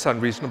 does that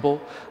sound reasonable?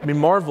 I mean,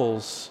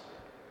 Marvel's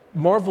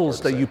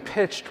that you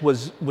pitched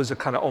was a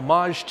kind of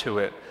homage to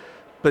it.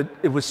 But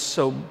it was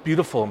so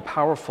beautiful and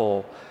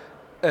powerful.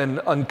 and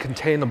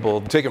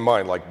uncontainable. Take in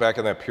mind, like back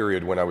in that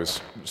period when I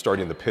was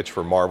starting the pitch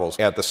for Marvel's,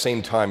 at the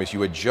same time as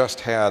you had just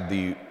had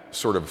the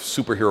sort of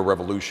superhero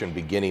revolution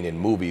beginning in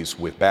movies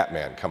with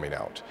Batman coming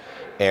out.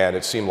 And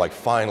it seemed like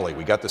finally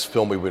we got this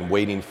film we've been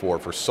waiting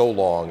for so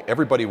long.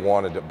 Everybody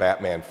wanted a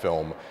Batman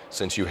film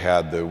since you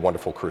had the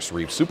wonderful Chris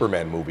Reeve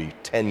Superman movie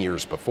 10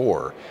 years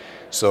before.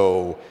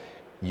 So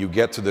you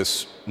get to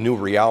this new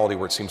reality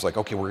where it seems like,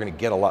 okay, we're going to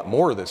get a lot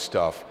more of this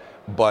stuff,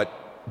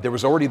 but there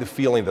was already the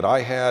feeling that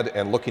I had,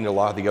 and looking at a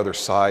lot of the other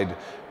side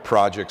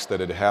projects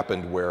that had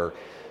happened, where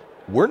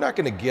we're not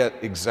going to get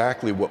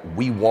exactly what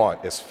we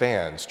want as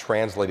fans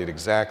translated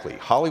exactly.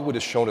 Hollywood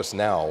has shown us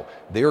now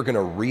they're going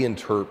to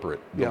reinterpret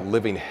the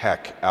living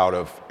heck out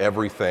of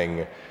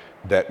everything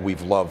that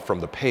we've loved from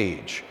the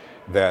page.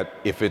 That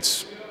if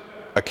it's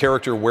a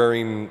character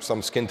wearing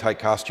some skin-tight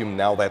costume,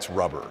 now that's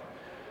rubber.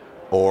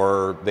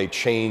 Or they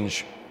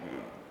change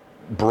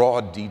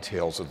broad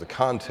details of the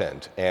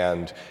content.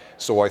 And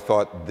so I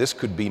thought this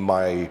could be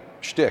my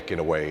shtick in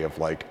a way of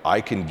like, I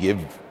can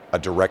give a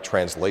direct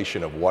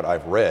translation of what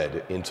I've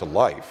read into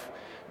life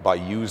by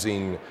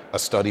using a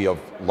study of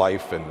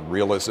life and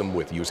realism,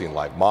 with using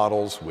live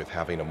models, with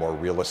having a more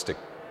realistic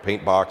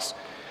paint box.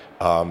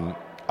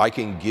 I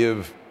can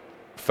give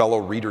fellow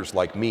readers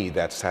like me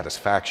that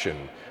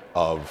satisfaction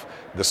of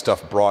the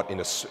stuff brought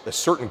in a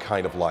certain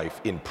kind of life,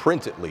 in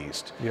print at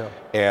least,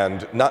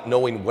 and not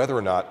knowing whether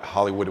or not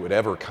Hollywood would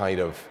ever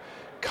kind of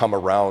come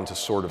around to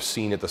sort of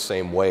seeing it the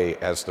same way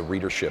as the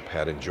readership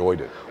had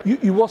enjoyed it.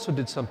 You also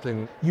did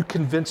something, you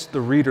convinced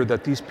the reader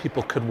that these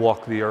people could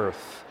walk the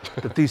earth,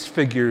 that these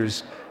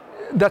figures,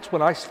 that's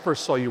when I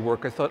first saw your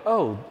work, I thought,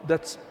 oh,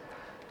 that's,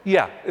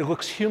 yeah, it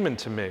looks human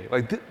to me.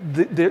 Like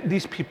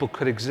these people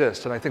could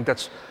exist, and I think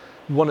that's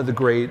one of the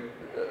great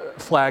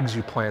flags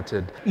you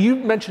planted. You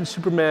mentioned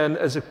Superman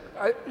as a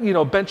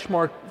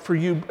benchmark for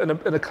you, and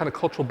a kind of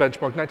cultural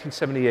benchmark,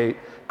 1978,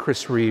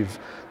 Chris Reeve.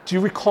 Do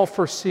you recall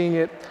first seeing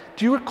it?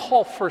 Do you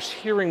recall first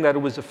hearing that it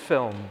was a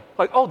film?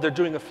 Like, oh, they're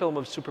doing a film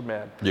of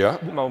Superman. Yeah,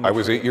 I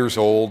was 8 years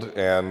old,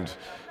 and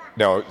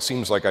now it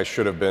seems like I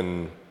should have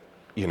been,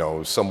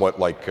 somewhat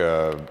like,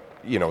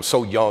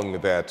 so young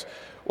that,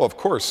 well, of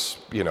course,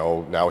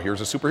 now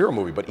here's a superhero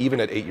movie. But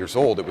even at 8 years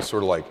old, it was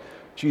sort of like,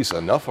 geez,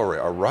 enough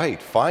already. All right,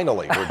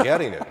 finally, we're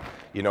getting it.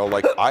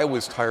 Like I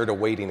was tired of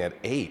waiting at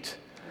 8,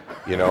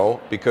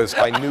 because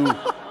I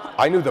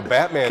knew the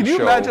Batman show. Can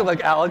you imagine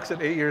like Alex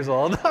at 8 years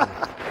old?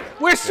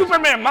 Where's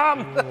Superman,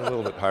 Mom? A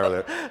little bit higher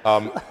there.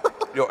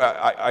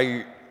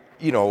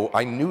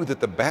 I knew that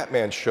the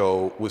Batman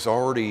show was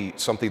already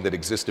something that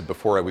existed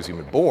before I was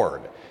even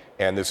born.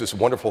 And there's this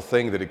wonderful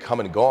thing that had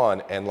come and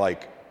gone, and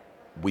like,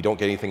 we don't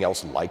get anything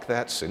else like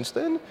that since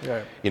then.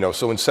 Yeah.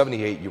 So in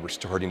 '78, you were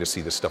starting to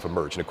see this stuff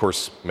emerge. And of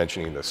course,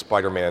 mentioning the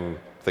Spider-Man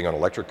thing on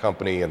Electric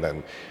Company, and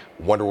then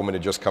Wonder Woman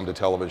had just come to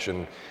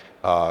television.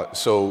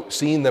 So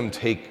seeing them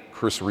take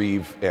Chris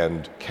Reeve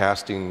and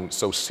casting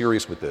so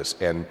serious with this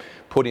and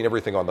putting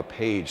everything on the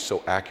page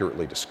so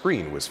accurately to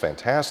screen was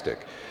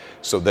fantastic.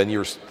 So then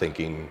you're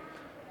thinking,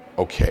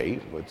 okay,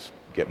 let's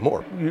get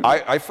more.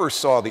 I first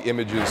saw the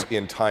images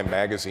in Time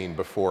magazine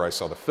before I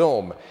saw the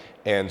film,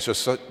 and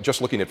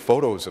just looking at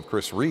photos of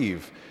Chris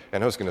Reeve,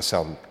 and I was going to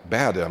sound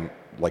bad,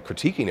 like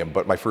critiquing him,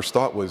 but my first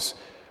thought was,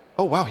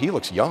 oh wow, he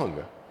looks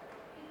young.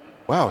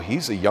 Wow,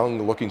 he's a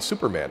young-looking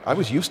Superman. I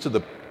was used to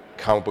the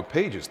comic book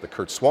pages, the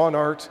Kurt Swan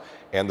art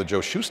and the Joe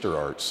Shuster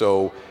art.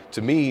 So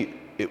to me,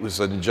 it was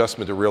an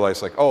adjustment to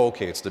realize like, oh,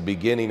 okay, it's the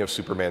beginning of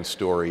Superman's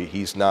story.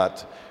 He's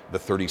not the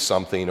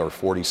 30-something or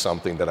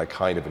 40-something that I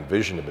kind of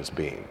envisioned him as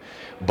being.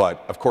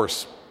 But of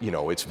course,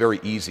 it's very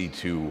easy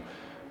to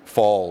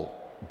fall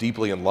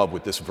deeply in love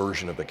with this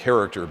version of the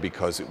character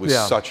because it was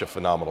such a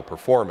phenomenal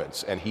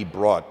performance, and he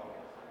brought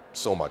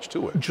so much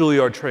to it.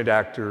 Juilliard trained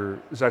actor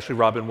is actually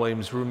Robin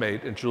Williams'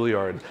 roommate at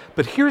Juilliard.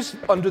 But here's,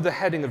 under the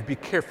heading of be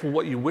careful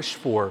what you wish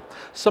for,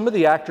 some of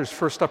the actors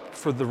first up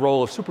for the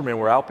role of Superman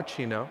were Al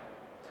Pacino,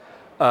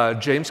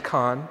 James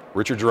Caan,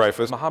 Richard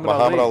Dreyfuss, Muhammad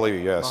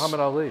Ali, yes. Muhammad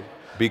Ali.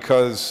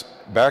 Because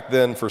back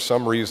then, for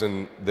some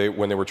reason,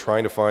 when they were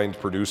trying to find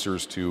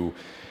producers to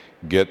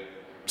get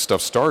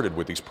stuff started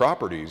with these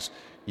properties,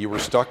 you were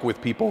stuck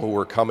with people who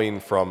were coming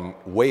from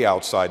way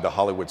outside the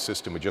Hollywood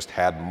system, who just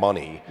had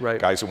money,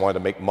 guys who wanted to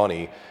make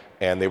money,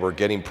 and they were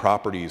getting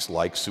properties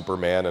like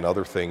Superman and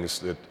other things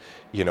that,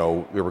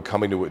 we were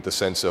coming to the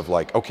sense of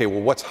like, okay,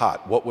 well, what's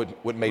hot?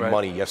 What made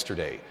money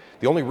yesterday?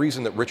 The only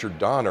reason that Richard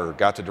Donner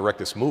got to direct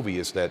this movie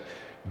is that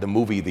the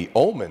movie The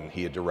Omen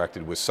he had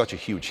directed was such a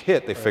huge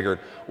hit, they figured,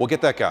 well,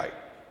 get that guy,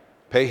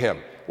 pay him.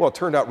 Well, it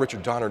turned out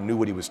Richard Donner knew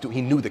what he was doing.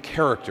 He knew the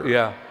character.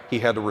 Yeah. He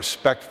had a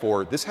respect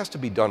for, this has to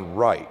be done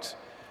right.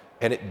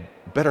 And it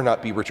better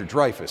not be Richard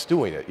Dreyfuss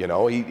doing it,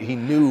 He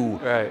knew,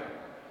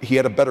 he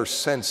had a better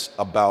sense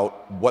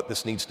about what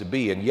this needs to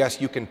be. And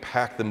yes, you can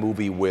pack the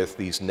movie with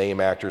these name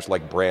actors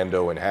like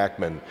Brando and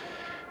Hackman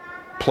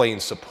playing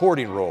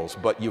supporting roles,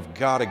 but you've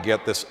got to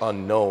get this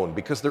unknown,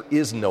 because there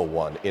is no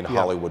one in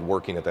Hollywood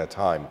working at that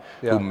time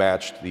who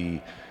matched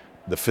the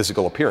the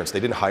physical appearance. They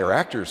didn't hire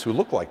actors who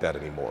looked like that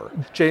anymore.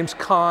 James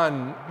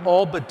Caan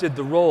all but did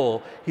the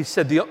role. He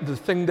said the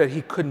thing that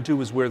he couldn't do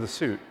was wear the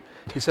suit.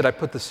 He said, I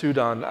put the suit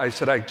on. I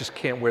said, I just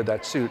can't wear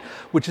that suit.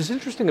 Which is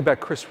interesting about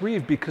Chris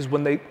Reeve, because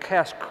when they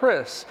cast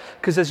Chris,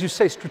 because as you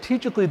say,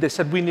 strategically, they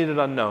said we need an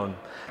unknown.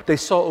 They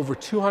saw over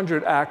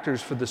 200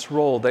 actors for this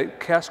role. They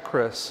cast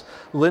Chris.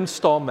 Lynn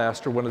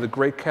Stallmaster, one of the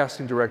great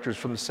casting directors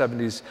from the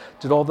 70s,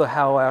 did all the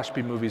Hal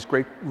Ashby movies,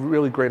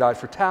 really great eye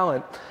for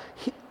talent.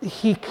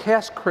 He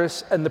cast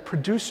Chris, and the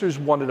producers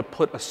wanted to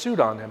put a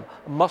suit on him,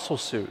 a muscle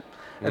suit.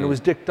 And it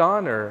was Dick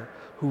Donner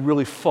who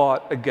really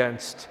fought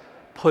against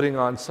putting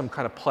on some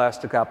kind of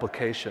plastic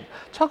application.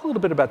 Talk a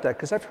little bit about that,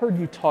 because I've heard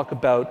you talk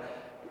about,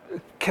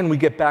 can we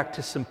get back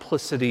to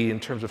simplicity in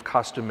terms of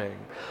costuming?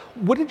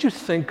 What did you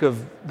think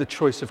of the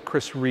choice of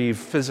Chris Reeve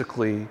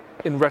physically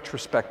in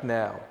retrospect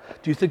now?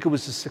 Do you think it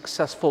was a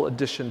successful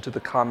addition to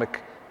the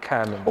comic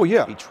canon? Oh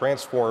yeah, he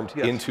transformed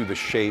into the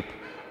shape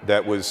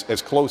that was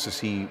as close as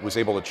he was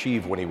able to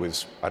achieve when he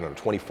was, I don't know,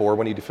 24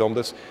 when he filmed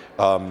this.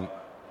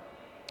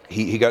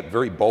 He got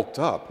very bulked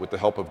up with the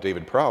help of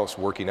David Prowse,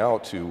 working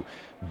out to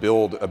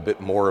build a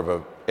bit more of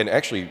a, and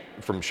actually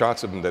from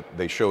shots of him that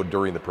they showed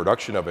during the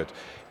production of it,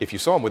 if you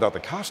saw him without the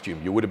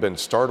costume, you would have been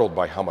startled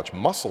by how much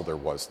muscle there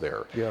was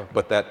there. Yeah.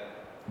 But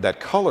that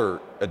color,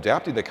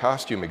 adapting the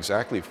costume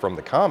exactly from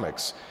the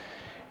comics,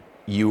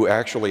 you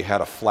actually had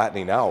a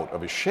flattening out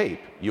of his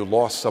shape. You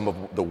lost some of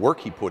the work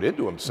he put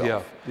into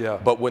himself. Yeah.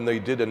 But when they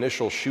did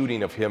initial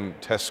shooting of him,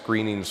 test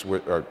screenings,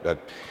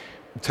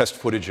 test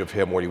footage of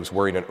him where he was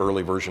wearing an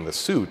early version of the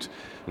suit,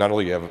 not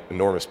only did he have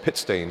enormous pit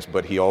stains,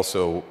 but he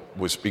also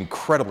was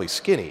incredibly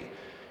skinny.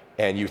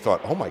 And you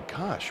thought, oh my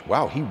gosh,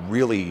 wow, he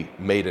really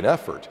made an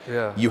effort.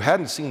 Yeah. You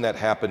hadn't seen that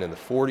happen in the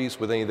 40s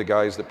with any of the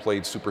guys that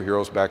played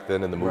superheroes back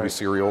then in the movie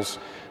serials.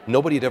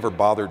 Nobody had ever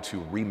bothered to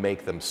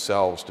remake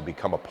themselves to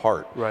become a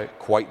part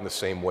quite in the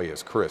same way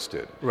as Chris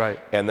did. Right.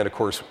 And then, of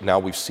course, now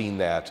we've seen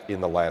that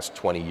in the last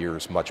 20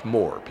 years much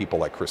more. People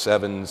like Chris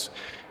Evans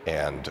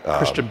and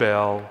Christian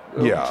Bale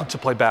to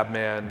play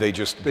Batman. They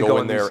just go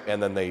in there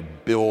and then they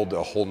build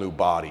a whole new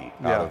body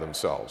out of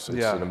themselves.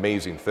 It's an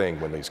amazing thing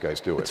when these guys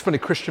do it. It's funny,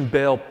 Christian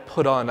Bale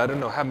put on, I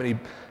don't know how many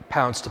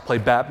pounds to play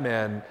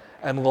Batman,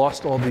 and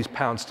lost all these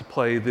pounds to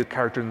play the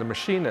character in The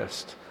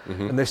Machinist.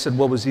 And they said,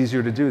 what was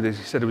easier to do? He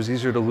said it was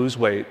easier to lose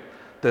weight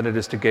than it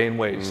is to gain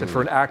weight. He said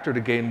for an actor to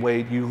gain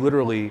weight, you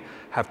literally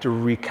have to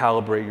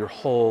recalibrate your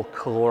whole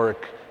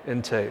caloric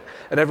intake.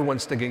 And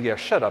everyone's thinking, yeah,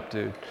 shut up,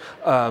 dude.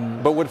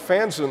 But what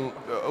fans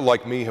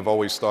like me have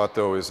always thought,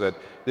 though, is that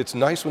it's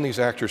nice when these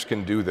actors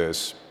can do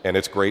this, and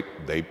it's great.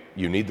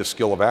 You need the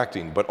skill of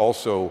acting, but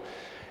also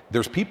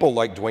there's people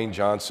like Dwayne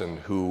Johnson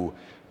who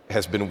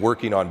has been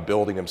working on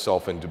building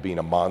himself into being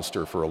a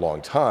monster for a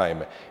long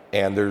time,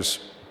 and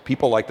there's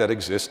people like that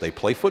exist. They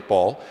play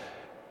football.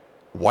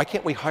 Why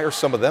can't we hire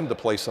some of them to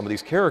play some of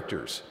these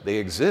characters? They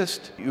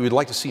exist. You would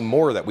like to see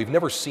more of that. We've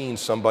never seen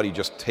somebody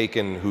just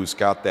taken who's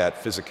got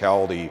that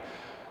physicality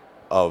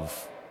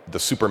of the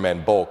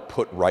Superman bulk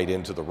put right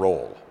into the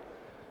role.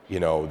 You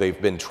know, they've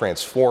been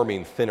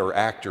transforming thinner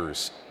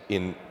actors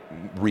in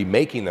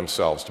remaking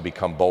themselves to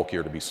become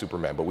bulkier to be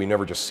Superman, but we've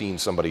never just seen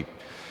somebody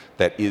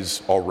that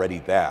is already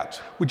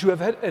that. Would you have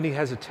had any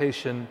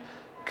hesitation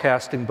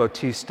casting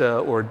Bautista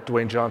or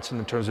Dwayne Johnson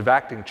in terms of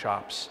acting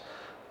chops?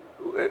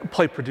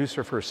 Play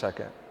producer for a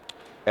second.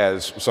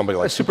 As somebody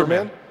like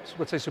Superman?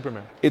 Let's say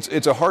Superman.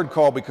 It's a hard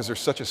call because there's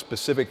such a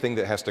specific thing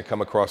that has to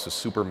come across as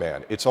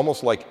Superman. It's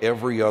almost like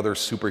every other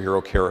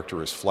superhero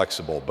character is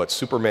flexible, but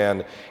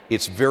Superman,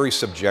 it's very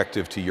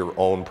subjective to your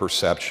own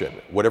perception.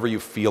 Whatever you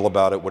feel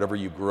about it, whatever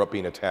you grew up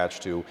being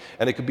attached to,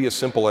 and it could be as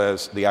simple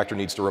as the actor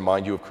needs to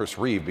remind you of Chris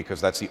Reeve because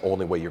that's the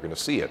only way you're going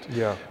to see it.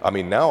 Yeah. I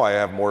mean, now I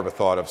have more of a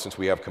thought of, since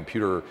we have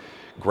computer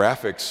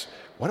graphics,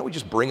 why don't we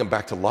just bring him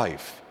back to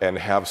life and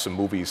have some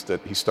movies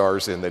that he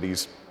stars in that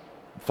he's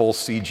full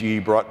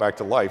CG brought back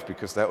to life,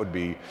 because that would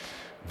be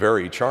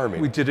very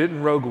charming. We did it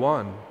in Rogue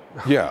One.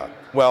 Yeah,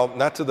 well,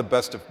 not to the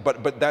best of,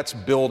 but that's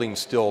building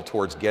still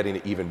towards getting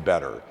it even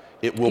better.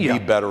 It will be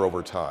better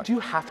over time. Do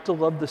you have to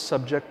love the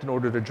subject in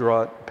order to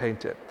draw it,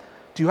 paint it?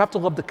 Do you have to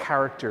love the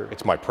character?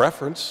 It's my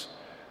preference.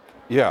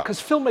 Yeah.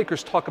 Because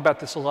filmmakers talk about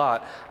this a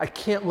lot. I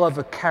can't love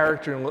a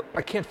character,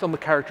 I can't film a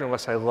character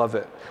unless I love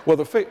it. Well,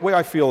 the way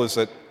I feel is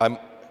that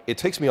it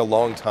takes me a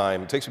long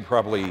time. It takes me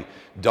probably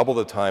double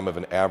the time of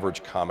an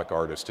average comic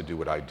artist to do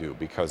what I do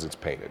because it's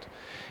painted.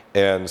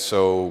 And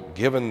so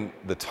given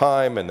the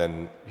time and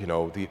then, you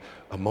know, the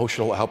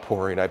emotional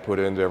outpouring I put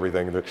into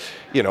everything, that,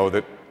 you know,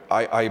 that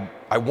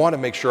I want to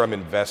make sure I'm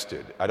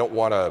invested. I don't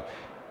want to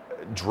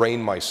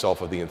drain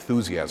myself of the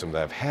enthusiasm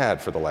that I've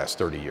had for the last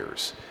 30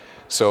 years.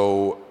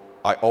 So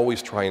I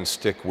always try and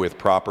stick with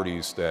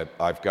properties that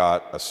I've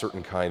got a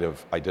certain kind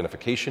of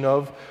identification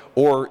of,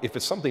 or if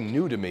it's something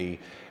new to me,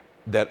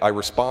 that I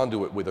respond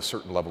to it with a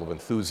certain level of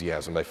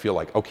enthusiasm. I feel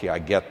like, okay, I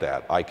get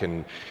that. I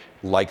can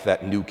like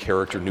that new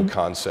character, new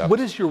concept. What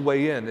is your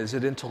way in? Is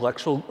it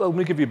intellectual? Let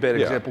me give you a bad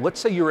example. Let's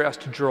say you were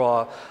asked to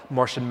draw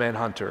Martian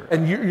Manhunter,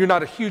 and you're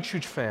not a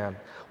huge fan.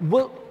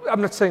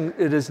 I'm not saying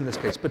it is in this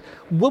case, but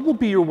what will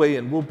be your way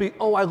in? Will it be,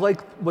 oh, I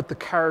like what the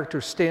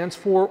character stands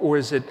for, or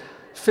is it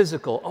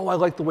physical? Oh, I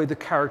like the way the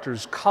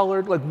character's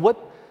colored. Like, what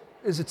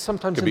is it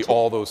sometimes? It could be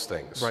all those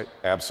things. Right.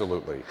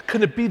 Absolutely.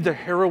 Can it be the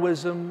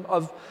heroism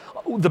of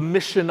the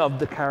mission of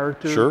the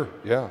character? Sure,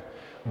 yeah.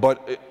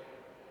 But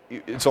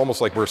it's almost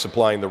like we're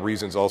supplying the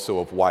reasons also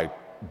of why I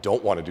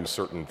don't want to do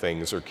certain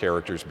things or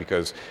characters,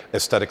 because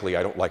aesthetically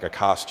I don't like a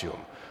costume,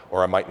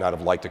 or I might not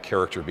have liked a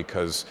character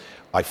because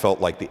I felt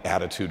like the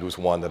attitude was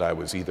one that I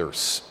was either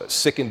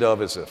sickened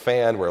of as a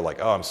fan, where like,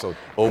 oh, I'm so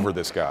over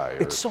this guy.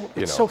 It's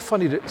so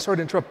funny to, sorry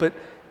to interrupt, but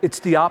it's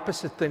the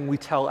opposite thing we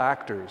tell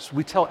actors.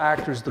 We tell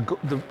actors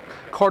the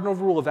cardinal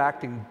rule of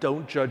acting: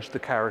 don't judge the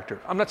character.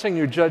 I'm not saying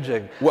you're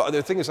judging. Well,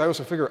 the thing is, I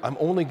also figure I'm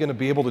only going to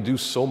be able to do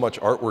so much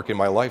artwork in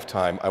my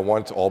lifetime. I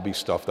want it to all be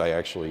stuff that I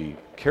actually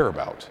care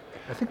about.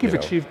 I think you've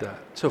achieved that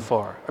so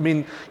far. I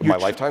mean, my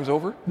lifetime's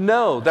over?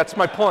 No, that's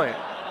my point.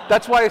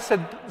 That's why I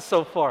said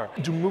so far.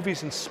 Do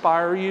movies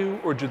inspire you,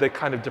 or do they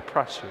kind of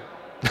depress you?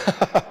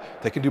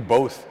 They can do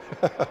both.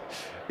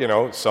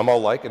 Some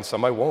I'll like and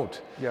some I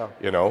won't.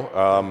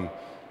 Yeah.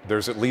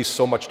 There's at least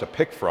so much to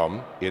pick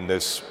from in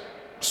this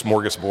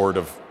smorgasbord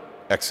of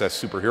excess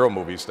superhero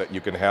movies, that you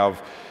can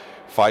have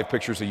 5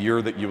 pictures a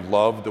year that you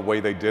love the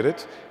way they did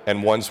it,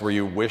 and ones where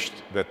you wished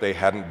that they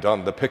hadn't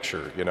done the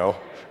picture,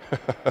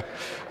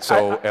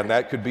 and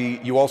that could be,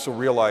 you also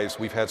realize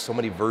we've had so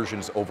many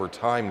versions over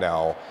time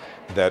now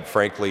that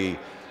frankly,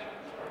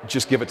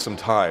 just give it some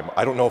time.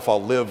 I don't know if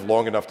I'll live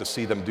long enough to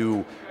see them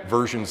do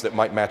versions that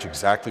might match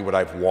exactly what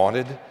I've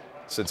wanted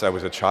since I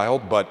was a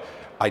child, but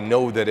I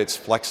know that it's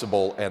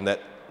flexible and that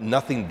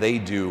nothing they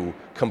do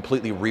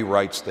completely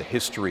rewrites the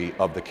history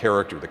of the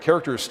character. The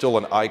character is still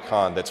an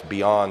icon that's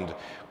beyond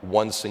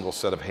one single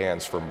set of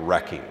hands from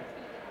wrecking.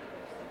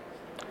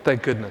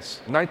 Thank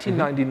goodness.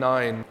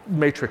 1999,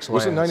 Matrix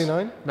lands. Was it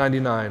 99?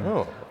 99.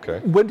 Oh,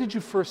 okay. When did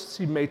you first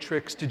see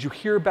Matrix? Did you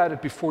hear about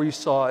it before you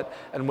saw it?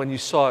 And when you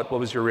saw it, what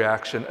was your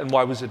reaction? And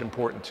why was it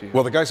important to you?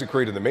 Well, the guys who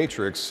created The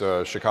Matrix,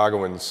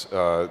 Chicagoans,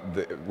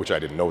 which I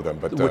didn't know them,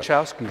 but the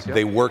Wachowskis, yeah.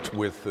 They worked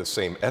with the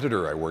same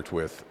editor I worked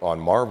with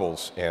on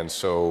Marvels, and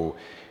so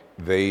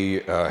they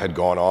had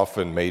gone off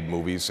and made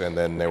movies, and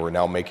then they were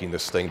now making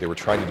this thing. They were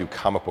trying to do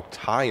comic book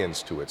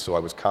tie-ins to it, so I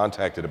was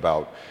contacted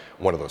about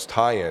one of those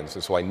tie-ins,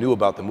 and so I knew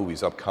about the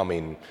movie's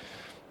upcoming.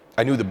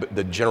 I knew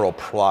the general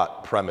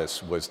plot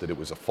premise was that it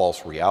was a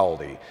false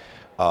reality,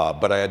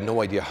 but I had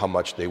no idea how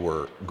much they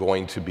were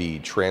going to be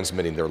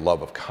transmitting their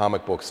love of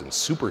comic books and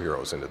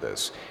superheroes into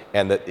this,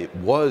 and that it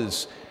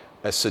was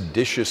a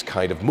seditious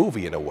kind of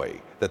movie in a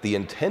way, that the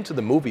intent of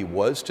the movie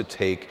was to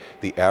take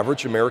the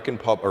average American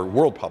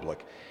world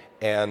public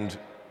and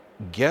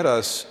get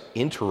us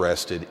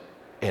interested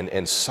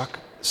and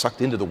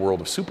sucked into the world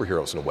of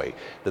superheroes in a way,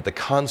 that the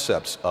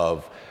concepts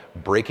of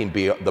breaking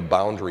the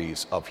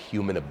boundaries of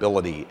human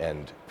ability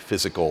and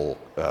physical,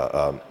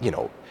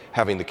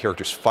 having the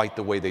characters fight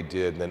the way they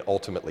did and then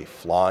ultimately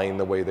flying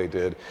the way they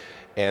did.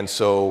 And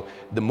so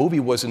the movie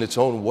was in its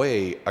own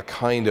way a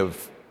kind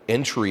of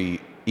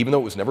entry, even though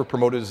it was never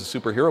promoted as a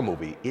superhero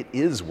movie, it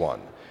is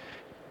one.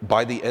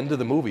 By the end of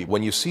the movie,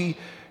 when you see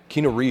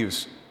Keanu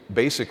Reeves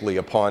basically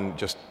upon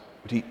just,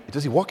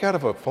 does he walk out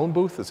of a phone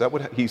booth? Is that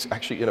what, he's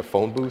actually in a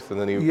phone booth and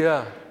then he...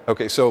 Yeah.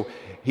 Okay, so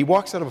he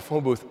walks out of a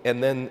phone booth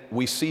and then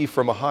we see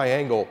from a high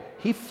angle,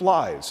 he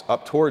flies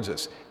up towards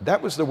us.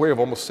 That was the way of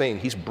almost saying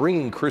he's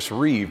bringing Chris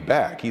Reeve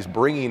back. He's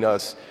bringing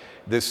us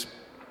this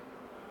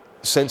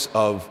sense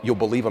of you'll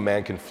believe a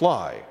man can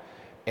fly.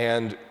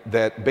 And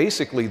that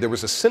basically there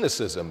was a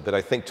cynicism that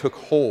I think took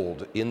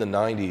hold in the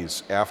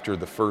 90s after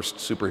the first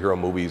superhero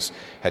movies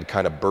had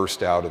kind of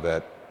burst out of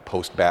that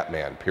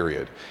post-Batman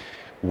period,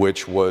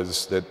 which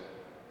was that,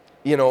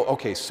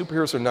 okay,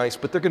 superheroes are nice,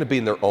 but they're going to be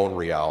in their own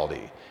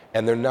reality,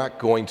 and they're not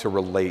going to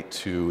relate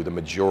to the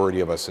majority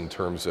of us in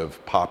terms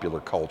of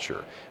popular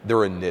culture.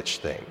 They're a niche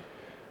thing.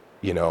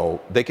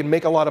 They can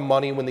make a lot of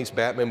money when these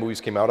Batman movies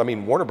came out. I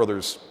mean, Warner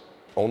Brothers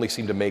only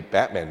seemed to make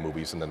Batman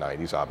movies in the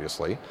 90s,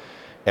 obviously,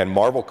 and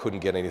Marvel couldn't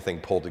get anything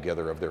pulled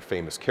together of their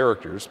famous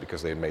characters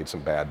because they had made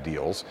some bad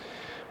deals.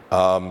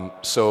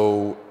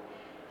 So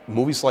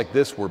movies like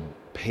this were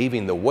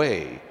paving the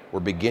way.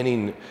 We're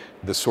beginning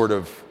the sort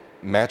of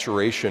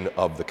maturation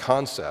of the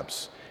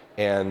concepts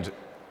and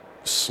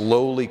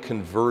slowly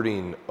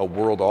converting a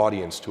world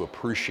audience to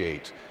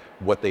appreciate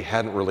what they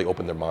hadn't really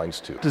opened their minds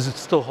to. Does it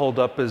still hold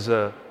up as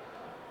a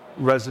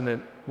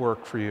resonant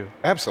work for you?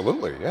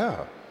 Absolutely,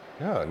 yeah.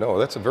 Yeah, no,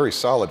 that's a very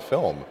solid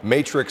film.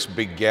 Matrix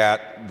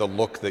begat the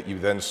look that you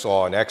then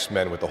saw in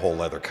X-Men with the whole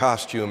leather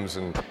costumes,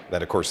 and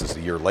that, of course, is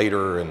a year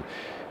later.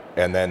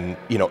 And then,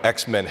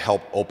 X-Men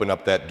helped open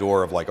up that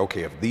door of like,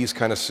 okay, if these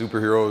kind of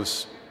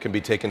superheroes can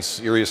be taken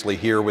seriously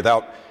here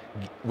without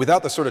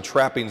the sort of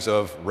trappings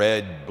of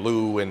red,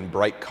 blue, and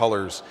bright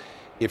colors,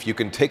 if you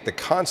can take the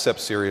concept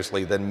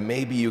seriously, then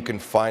maybe you can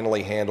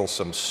finally handle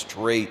some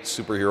straight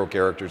superhero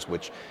characters,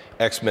 which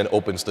X-Men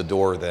opens the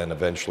door then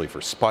eventually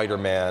for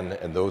Spider-Man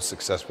and those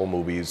successful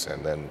movies,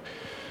 and then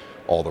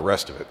all the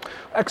rest of it.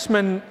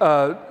 X-Men,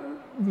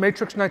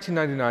 Matrix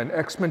 1999,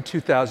 X-Men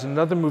 2000,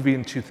 another movie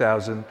in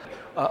 2000,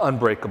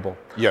 Unbreakable.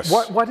 Yes.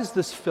 Why does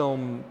this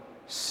film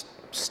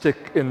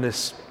stick in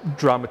this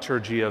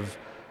dramaturgy of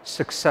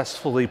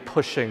successfully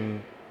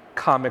pushing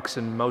comics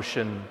in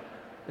motion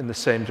in the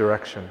same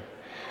direction?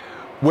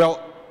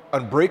 Well,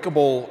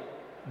 Unbreakable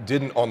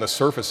didn't, on the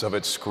surface of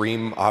it,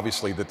 scream,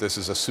 obviously, that this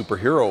is a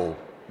superhero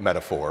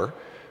metaphor.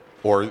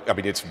 Or, I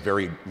mean, it's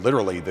very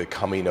literally the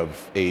coming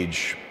of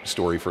age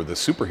story for the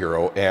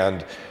superhero.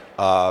 And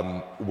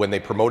when they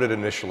promoted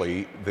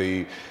initially,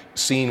 the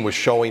scene was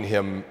showing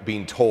him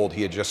being told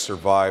he had just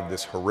survived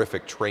this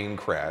horrific train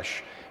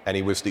crash, and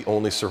he was the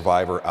only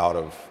survivor out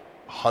of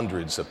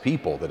hundreds of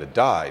people that had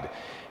died.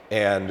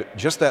 And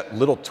just that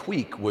little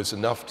tweak was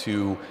enough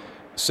to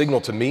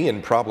signal to me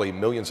and probably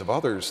millions of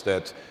others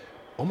that,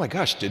 oh my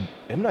gosh, did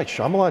M. Night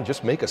Shyamalan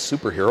just make a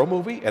superhero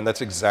movie? And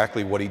that's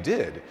exactly what he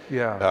did.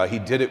 Yeah. He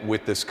did it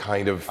with this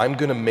kind of, I'm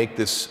going to make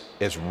this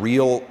as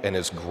real and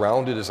as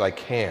grounded as I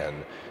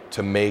can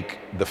to make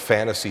the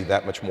fantasy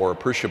that much more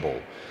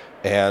appreciable.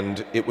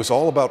 And it was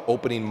all about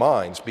opening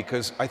minds,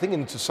 because I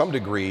think to some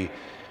degree,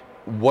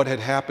 what had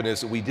happened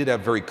is that we did have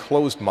very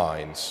closed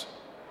minds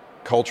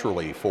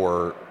culturally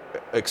for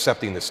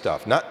accepting this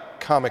stuff. Not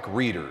comic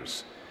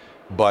readers,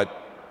 but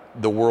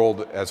the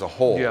world as a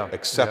whole,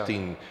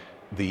 accepting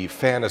the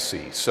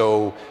fantasy.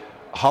 So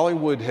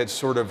Hollywood had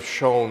sort of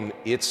shown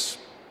its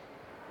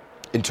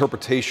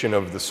interpretation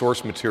of the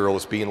source material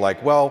as being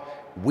like, well,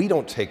 we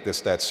don't take this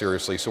that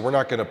seriously, so we're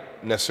not going to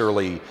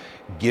necessarily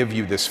give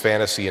you this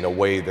fantasy in a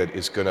way that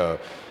is going to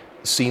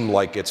seem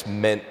like it's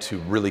meant to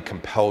really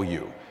compel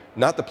you.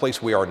 Not the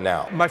place we are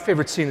now. My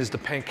favorite scene is the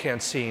paint can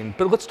scene,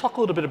 but let's talk a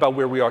little bit about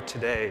where we are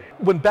today.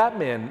 When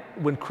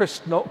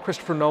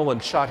Christopher Nolan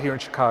shot here in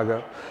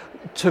Chicago,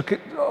 took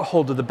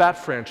hold of the Bat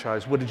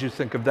franchise, what did you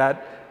think of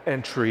that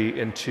entry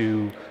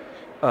into...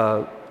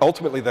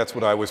 Ultimately, that's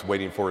what I was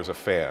waiting for as a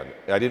fan.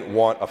 I didn't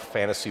want a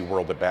fantasy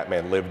world that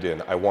Batman lived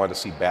in. I wanted to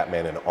see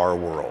Batman in our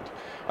world.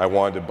 I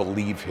wanted to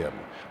believe him.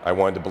 I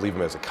wanted to believe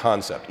him as a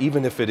concept,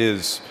 even if it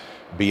is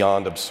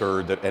beyond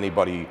absurd that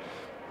anybody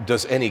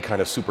does any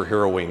kind of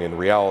superheroing in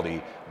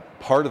reality.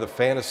 Part of the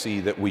fantasy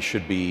that we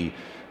should be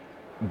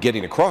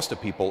getting across to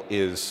people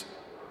is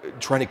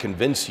trying to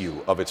convince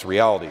you of its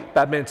reality.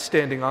 Batman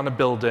standing on a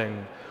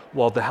building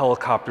while the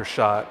helicopter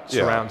shot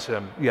surrounds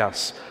him.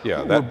 Yes.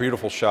 Yeah, that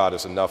beautiful shot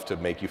is enough to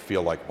make you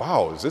feel like,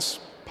 wow, is this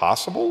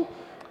possible?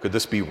 Could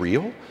this be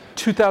real?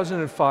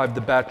 2005,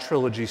 the Bat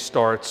trilogy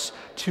starts.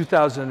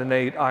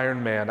 2008,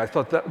 Iron Man. I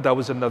thought that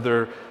was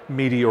another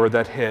meteor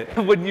that hit.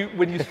 When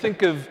you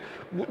think of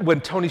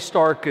when Tony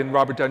Stark and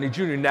Robert Downey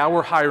Jr., now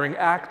we're hiring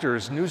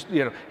actors,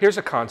 here's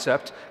a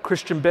concept,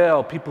 Christian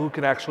Bale, people who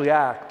can actually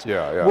act.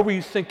 Yeah. What were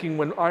you thinking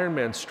when Iron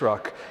Man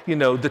struck?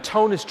 The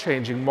tone is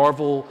changing.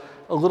 Marvel,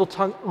 a little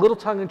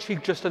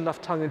tongue-in-cheek, just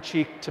enough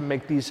tongue-in-cheek to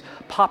make these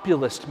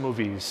populist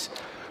movies.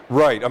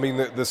 Right. I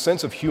mean, the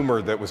sense of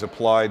humor that was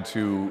applied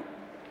to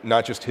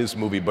not just his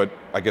movie, but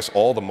I guess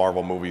all the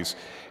Marvel movies,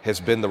 has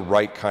been the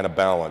right kind of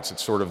balance.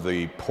 It's sort of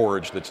the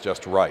porridge that's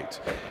just right.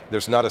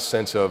 There's not a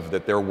sense of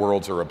that their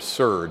worlds are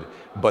absurd,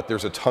 but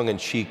there's a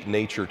tongue-in-cheek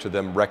nature to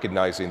them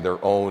recognizing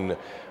their own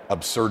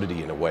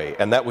absurdity in a way.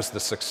 And that was the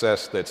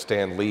success that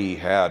Stan Lee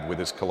had with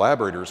his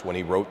collaborators when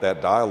he wrote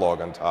that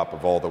dialogue on top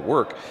of all the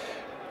work,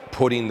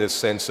 putting this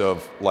sense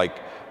of like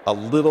a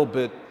little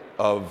bit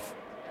of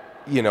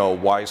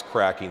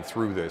wisecracking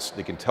through this.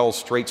 They can tell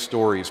straight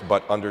stories,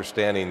 but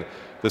understanding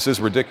this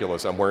is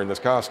ridiculous. I'm wearing this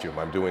costume.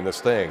 I'm doing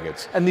this thing.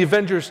 And the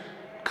Avengers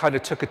kind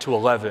of took it to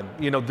 11.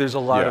 There's a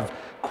lot of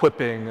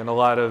quipping and a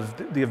lot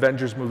of the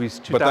Avengers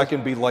movies. But that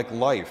can be like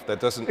life.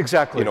 That doesn't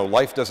exactly.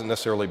 Life doesn't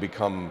necessarily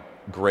become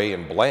gray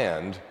and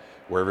bland,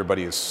 where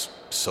everybody is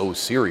so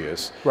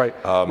serious. Right.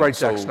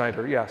 Zack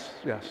Snyder. Yes.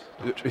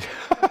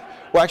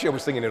 Well, actually, I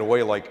was thinking in a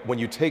way like when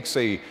you take,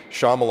 say,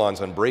 Shyamalan's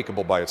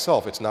Unbreakable by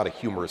itself, it's not a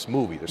humorous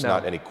movie. There's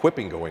not any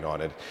quipping going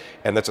on it.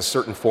 And that's a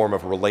certain form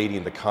of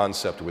relating the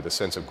concept with a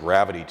sense of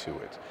gravity to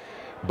it.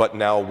 But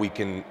now we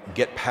can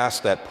get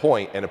past that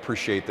point and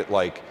appreciate that,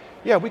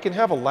 we can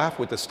have a laugh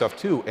with this stuff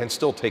too and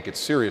still take it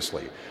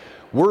seriously.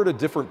 We're at a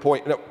different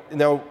point.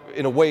 Now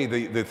in a way,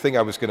 the thing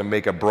I was going to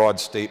make a broad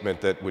statement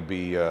that would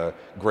be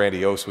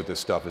grandiose with this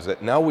stuff is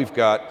that now we've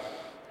got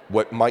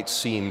what might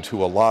seem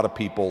to a lot of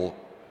people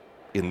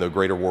in the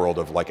greater world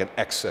of like an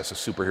excess of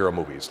superhero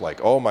movies. Like,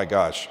 oh my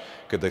gosh,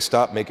 could they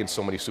stop making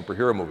so many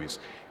superhero movies?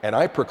 And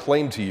I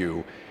proclaim to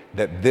you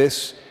that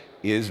this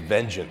is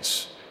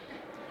vengeance.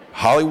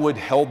 Hollywood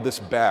held this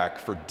back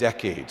for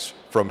decades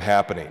from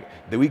happening.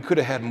 That we could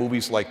have had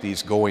movies like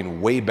these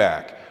going way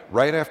back.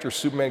 Right after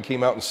Superman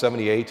came out in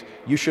 '78,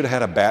 you should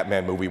have had a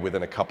Batman movie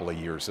within a couple of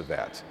years of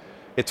that.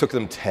 It took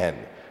them 10.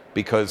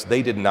 Because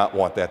they did not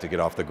want that to get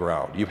off the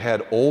ground. You've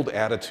had old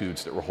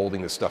attitudes that were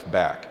holding this stuff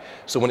back.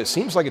 So when it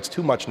seems like it's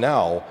too much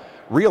now,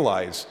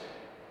 realize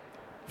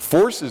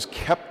forces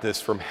kept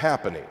this from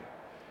happening.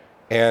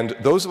 And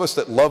those of us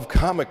that love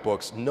comic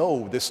books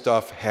know this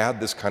stuff had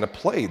this kind of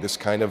play, this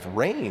kind of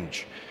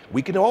range.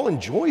 We can all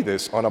enjoy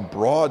this on a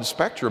broad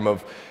spectrum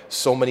of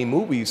so many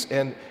movies.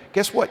 And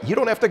guess what? You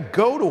don't have to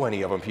go to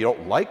any of them if you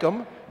don't like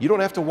them. You don't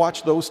have to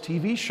watch those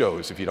TV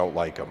shows if you don't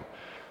like them.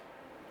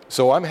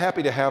 So I'm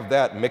happy to have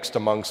that mixed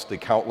amongst the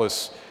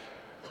countless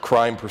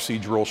crime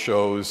procedural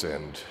shows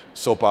and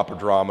soap opera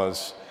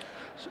dramas,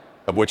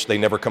 of which they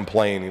never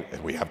complain,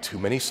 we have too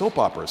many soap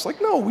operas. Like,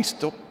 no, we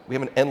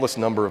have an endless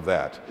number of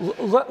that.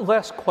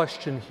 Last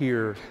question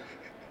here.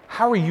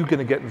 How are you going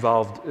to get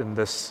involved in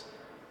this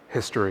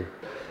history?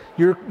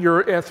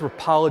 You're an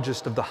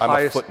anthropologist of the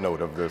highest... I'm a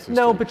footnote of this history.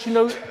 No, but you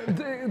know,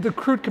 the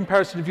crude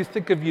comparison, if you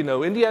think of, you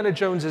know, Indiana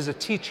Jones as a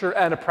teacher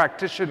and a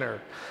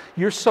practitioner,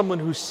 you're someone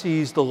who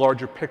sees the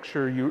larger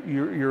picture,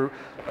 you're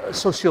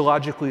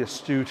sociologically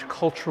astute,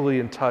 culturally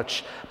in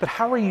touch, but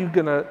how are you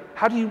going to,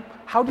 how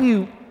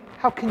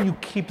can you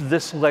keep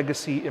this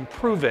legacy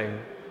improving?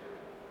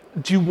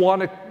 Do you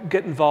want to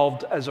get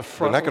involved as a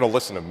front? They're not going to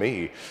listen to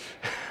me.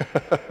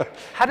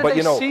 How did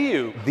they see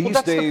you?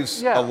 These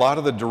days, a lot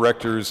of the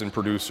directors and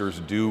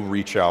producers do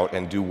reach out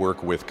and do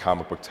work with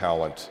comic book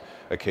talent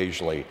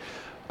occasionally.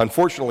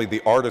 Unfortunately,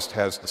 the artist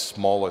has the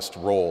smallest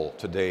role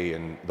today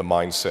in the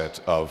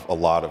mindset of a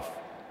lot of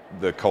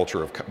the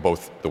culture of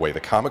both the way the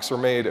comics are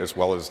made as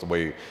well as the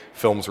way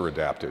films are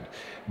adapted.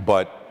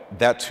 But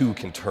that too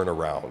can turn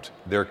around.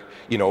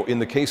 In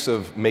the case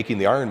of making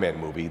the Iron Man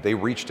movie, they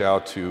reached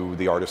out to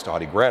the artist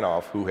Adi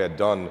Granoff, who had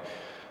done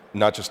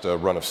not just a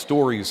run of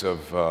stories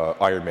of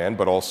Iron Man,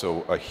 but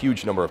also a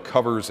huge number of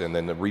covers and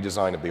then the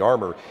redesign of the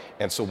armor.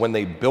 And so when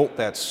they built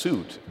that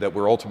suit that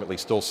we're ultimately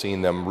still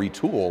seeing them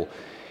retool,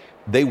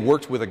 they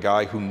worked with a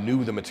guy who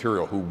knew the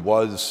material, who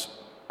was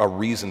a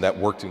reason that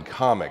worked in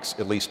comics,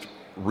 at least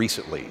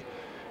recently.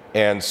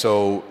 And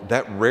so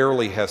that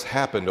rarely has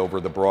happened over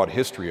the broad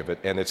history of it,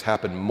 and it's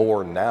happened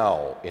more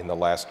now in the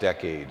last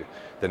decade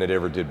than it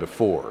ever did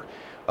before.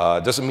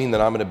 Doesn't mean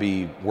that I'm going to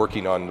be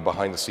working on the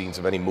behind the scenes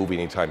of any movie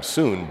anytime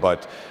soon,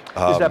 but...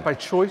 Is that by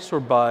choice or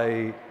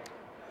by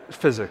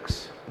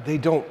physics? They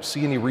don't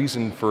see any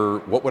reason for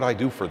what would I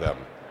do for them,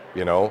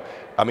 you know?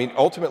 I mean,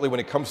 ultimately when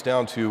it comes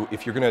down to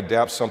if you're going to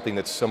adapt something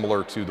that's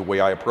similar to the way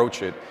I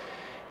approach it,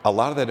 a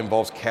lot of that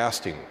involves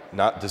casting,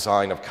 not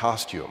design of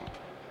costume.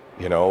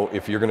 You know,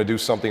 if you're going to do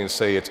something and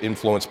say it's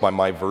influenced by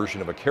my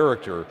version of a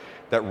character,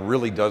 that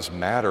really does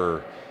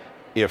matter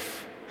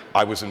if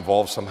I was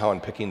involved somehow in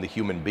picking the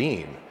human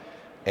being.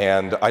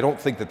 And I don't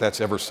think that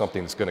that's ever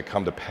something that's going to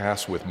come to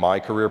pass with my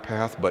career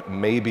path, but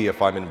maybe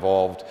if I'm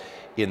involved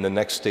in the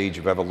next stage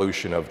of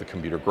evolution of the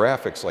computer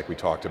graphics, like we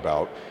talked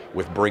about,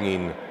 with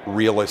bringing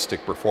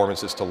realistic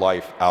performances to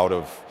life out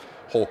of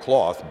whole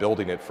cloth,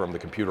 building it from the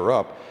computer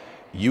up,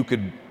 you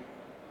could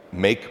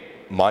make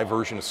my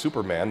version of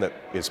Superman that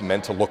is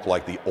meant to look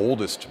like the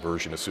oldest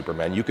version of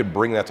Superman. You could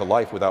bring that to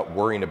life without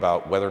worrying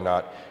about whether or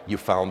not you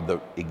found the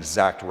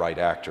exact right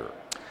actor.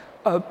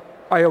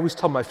 I always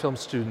tell my film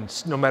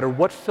students, no matter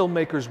what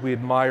filmmakers we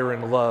admire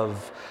and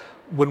love,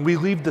 when we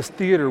leave this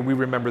theater, we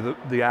remember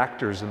the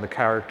actors and the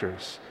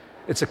characters.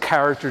 It's a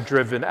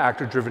character-driven,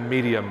 actor-driven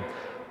medium.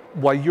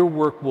 Why your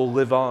work will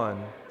live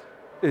on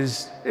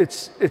is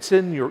that's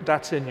in your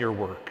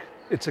work.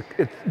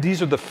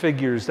 These are the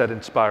figures that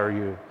inspire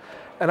you.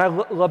 And I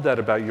love that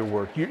about your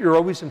work. You're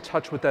always in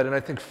touch with that, and I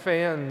think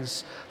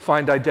fans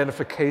find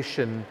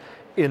identification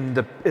in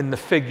the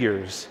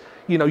figures.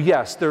 You know,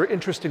 yes, there are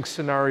interesting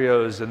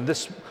scenarios in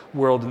this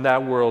world and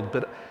that world,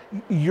 but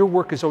your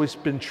work has always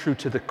been true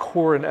to the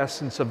core and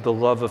essence of the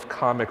love of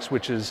comics,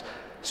 which is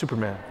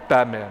Superman,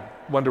 Batman,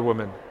 Wonder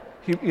Woman,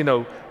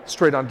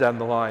 straight on down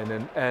the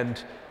line,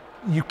 and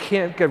you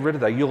can't get rid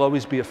of that. You'll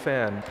always be a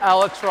fan.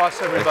 Alex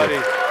Ross, everybody.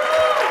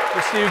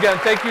 We'll see you again.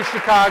 Thank you,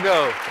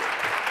 Chicago.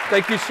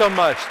 Thank you so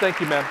much.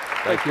 Thank you, man.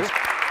 Thank you.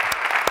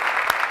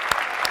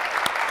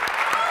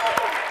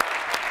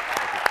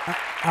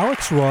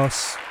 Alex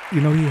Ross, he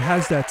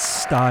has that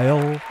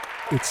style.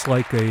 It's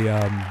like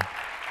the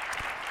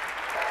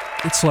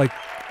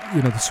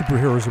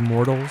superheroes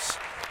Immortals.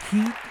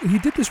 He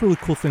did this really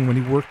cool thing when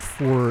he worked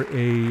for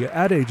a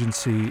ad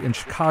agency in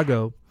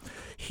Chicago.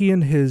 He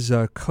and his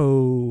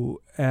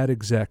co-ad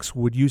execs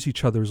would use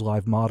each other's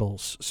live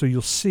models. So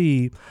you'll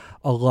see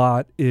a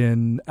lot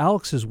in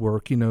Alex's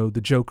work, the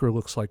Joker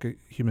looks like a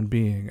human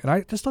being. And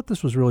I just thought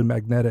this was really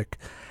magnetic.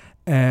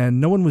 And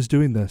no one was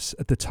doing this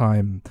at the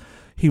time.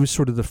 He was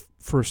sort of the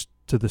first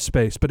to the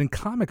space. But in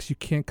comics, you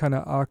can't kind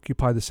of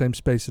occupy the same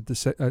space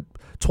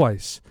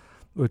twice,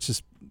 which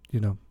is,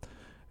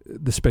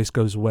 the space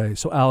goes away.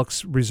 So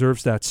Alex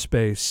reserves that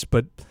space,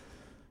 but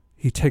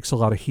he takes a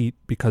lot of heat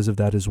because of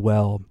that as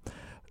well.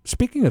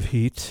 Speaking of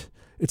heat,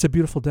 it's a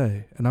beautiful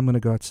day, and I'm going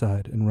to go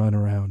outside and run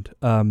around.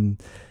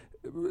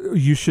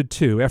 You should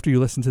too, after you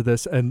listen to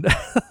this and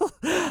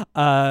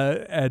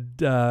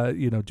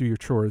do your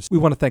chores. We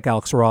want to thank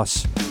Alex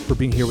Ross for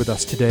being here with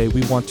us today.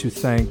 We want to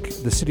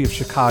thank the city of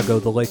Chicago,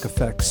 the Lake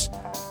Effects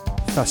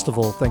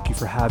Festival. Thank you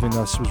for having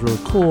us. It was really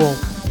cool.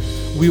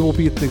 We will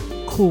be at the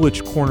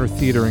Coolidge Corner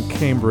Theater in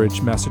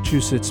Cambridge,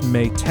 Massachusetts,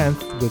 May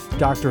 10th with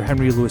Dr.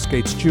 Henry Louis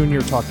Gates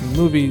Jr. talking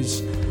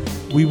movies.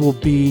 We will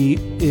be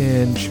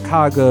in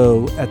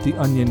Chicago at the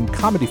Onion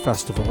Comedy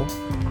Festival,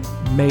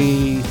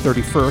 May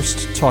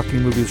 31st,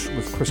 talking movies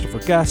with Christopher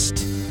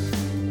Guest.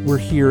 We're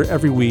here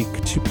every week,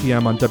 2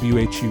 p.m. on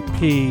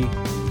WHUP.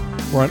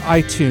 We're on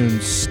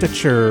iTunes,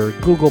 Stitcher,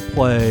 Google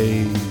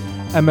Play,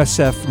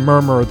 MSF,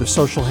 Murmur, the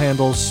social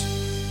handles,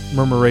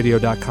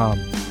 murmurradio.com.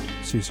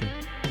 See you soon.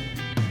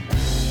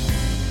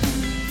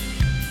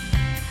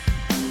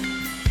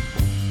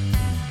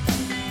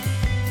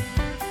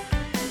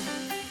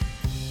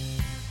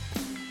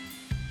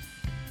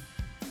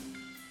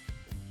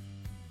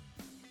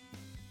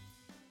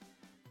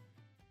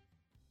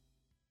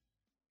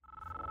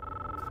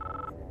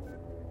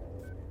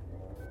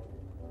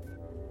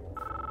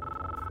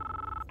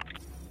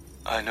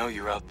 I know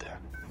you're out there.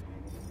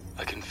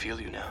 I can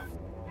feel you now.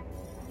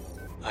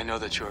 I know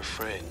that you're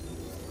afraid.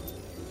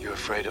 You're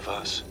afraid of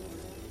us.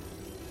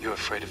 You're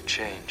afraid of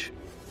change.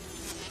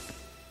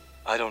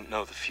 I don't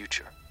know the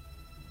future.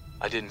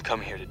 I didn't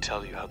come here to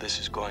tell you how this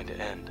is going to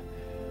end.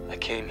 I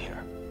came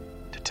here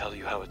to tell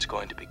you how it's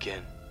going to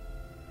begin.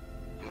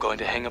 I'm going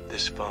to hang up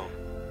this phone,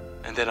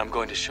 and then I'm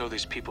going to show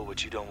these people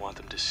what you don't want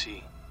them to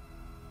see.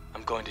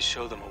 I'm going to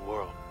show them a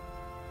world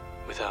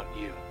without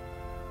you.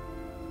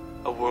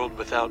 A world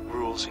without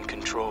rules and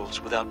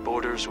controls, without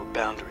borders or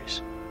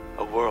boundaries.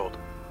 A world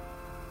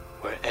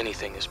where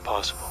anything is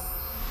possible.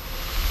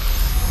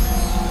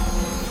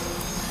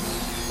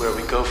 Where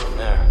we go from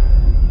there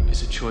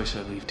is a choice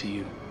I leave to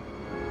you.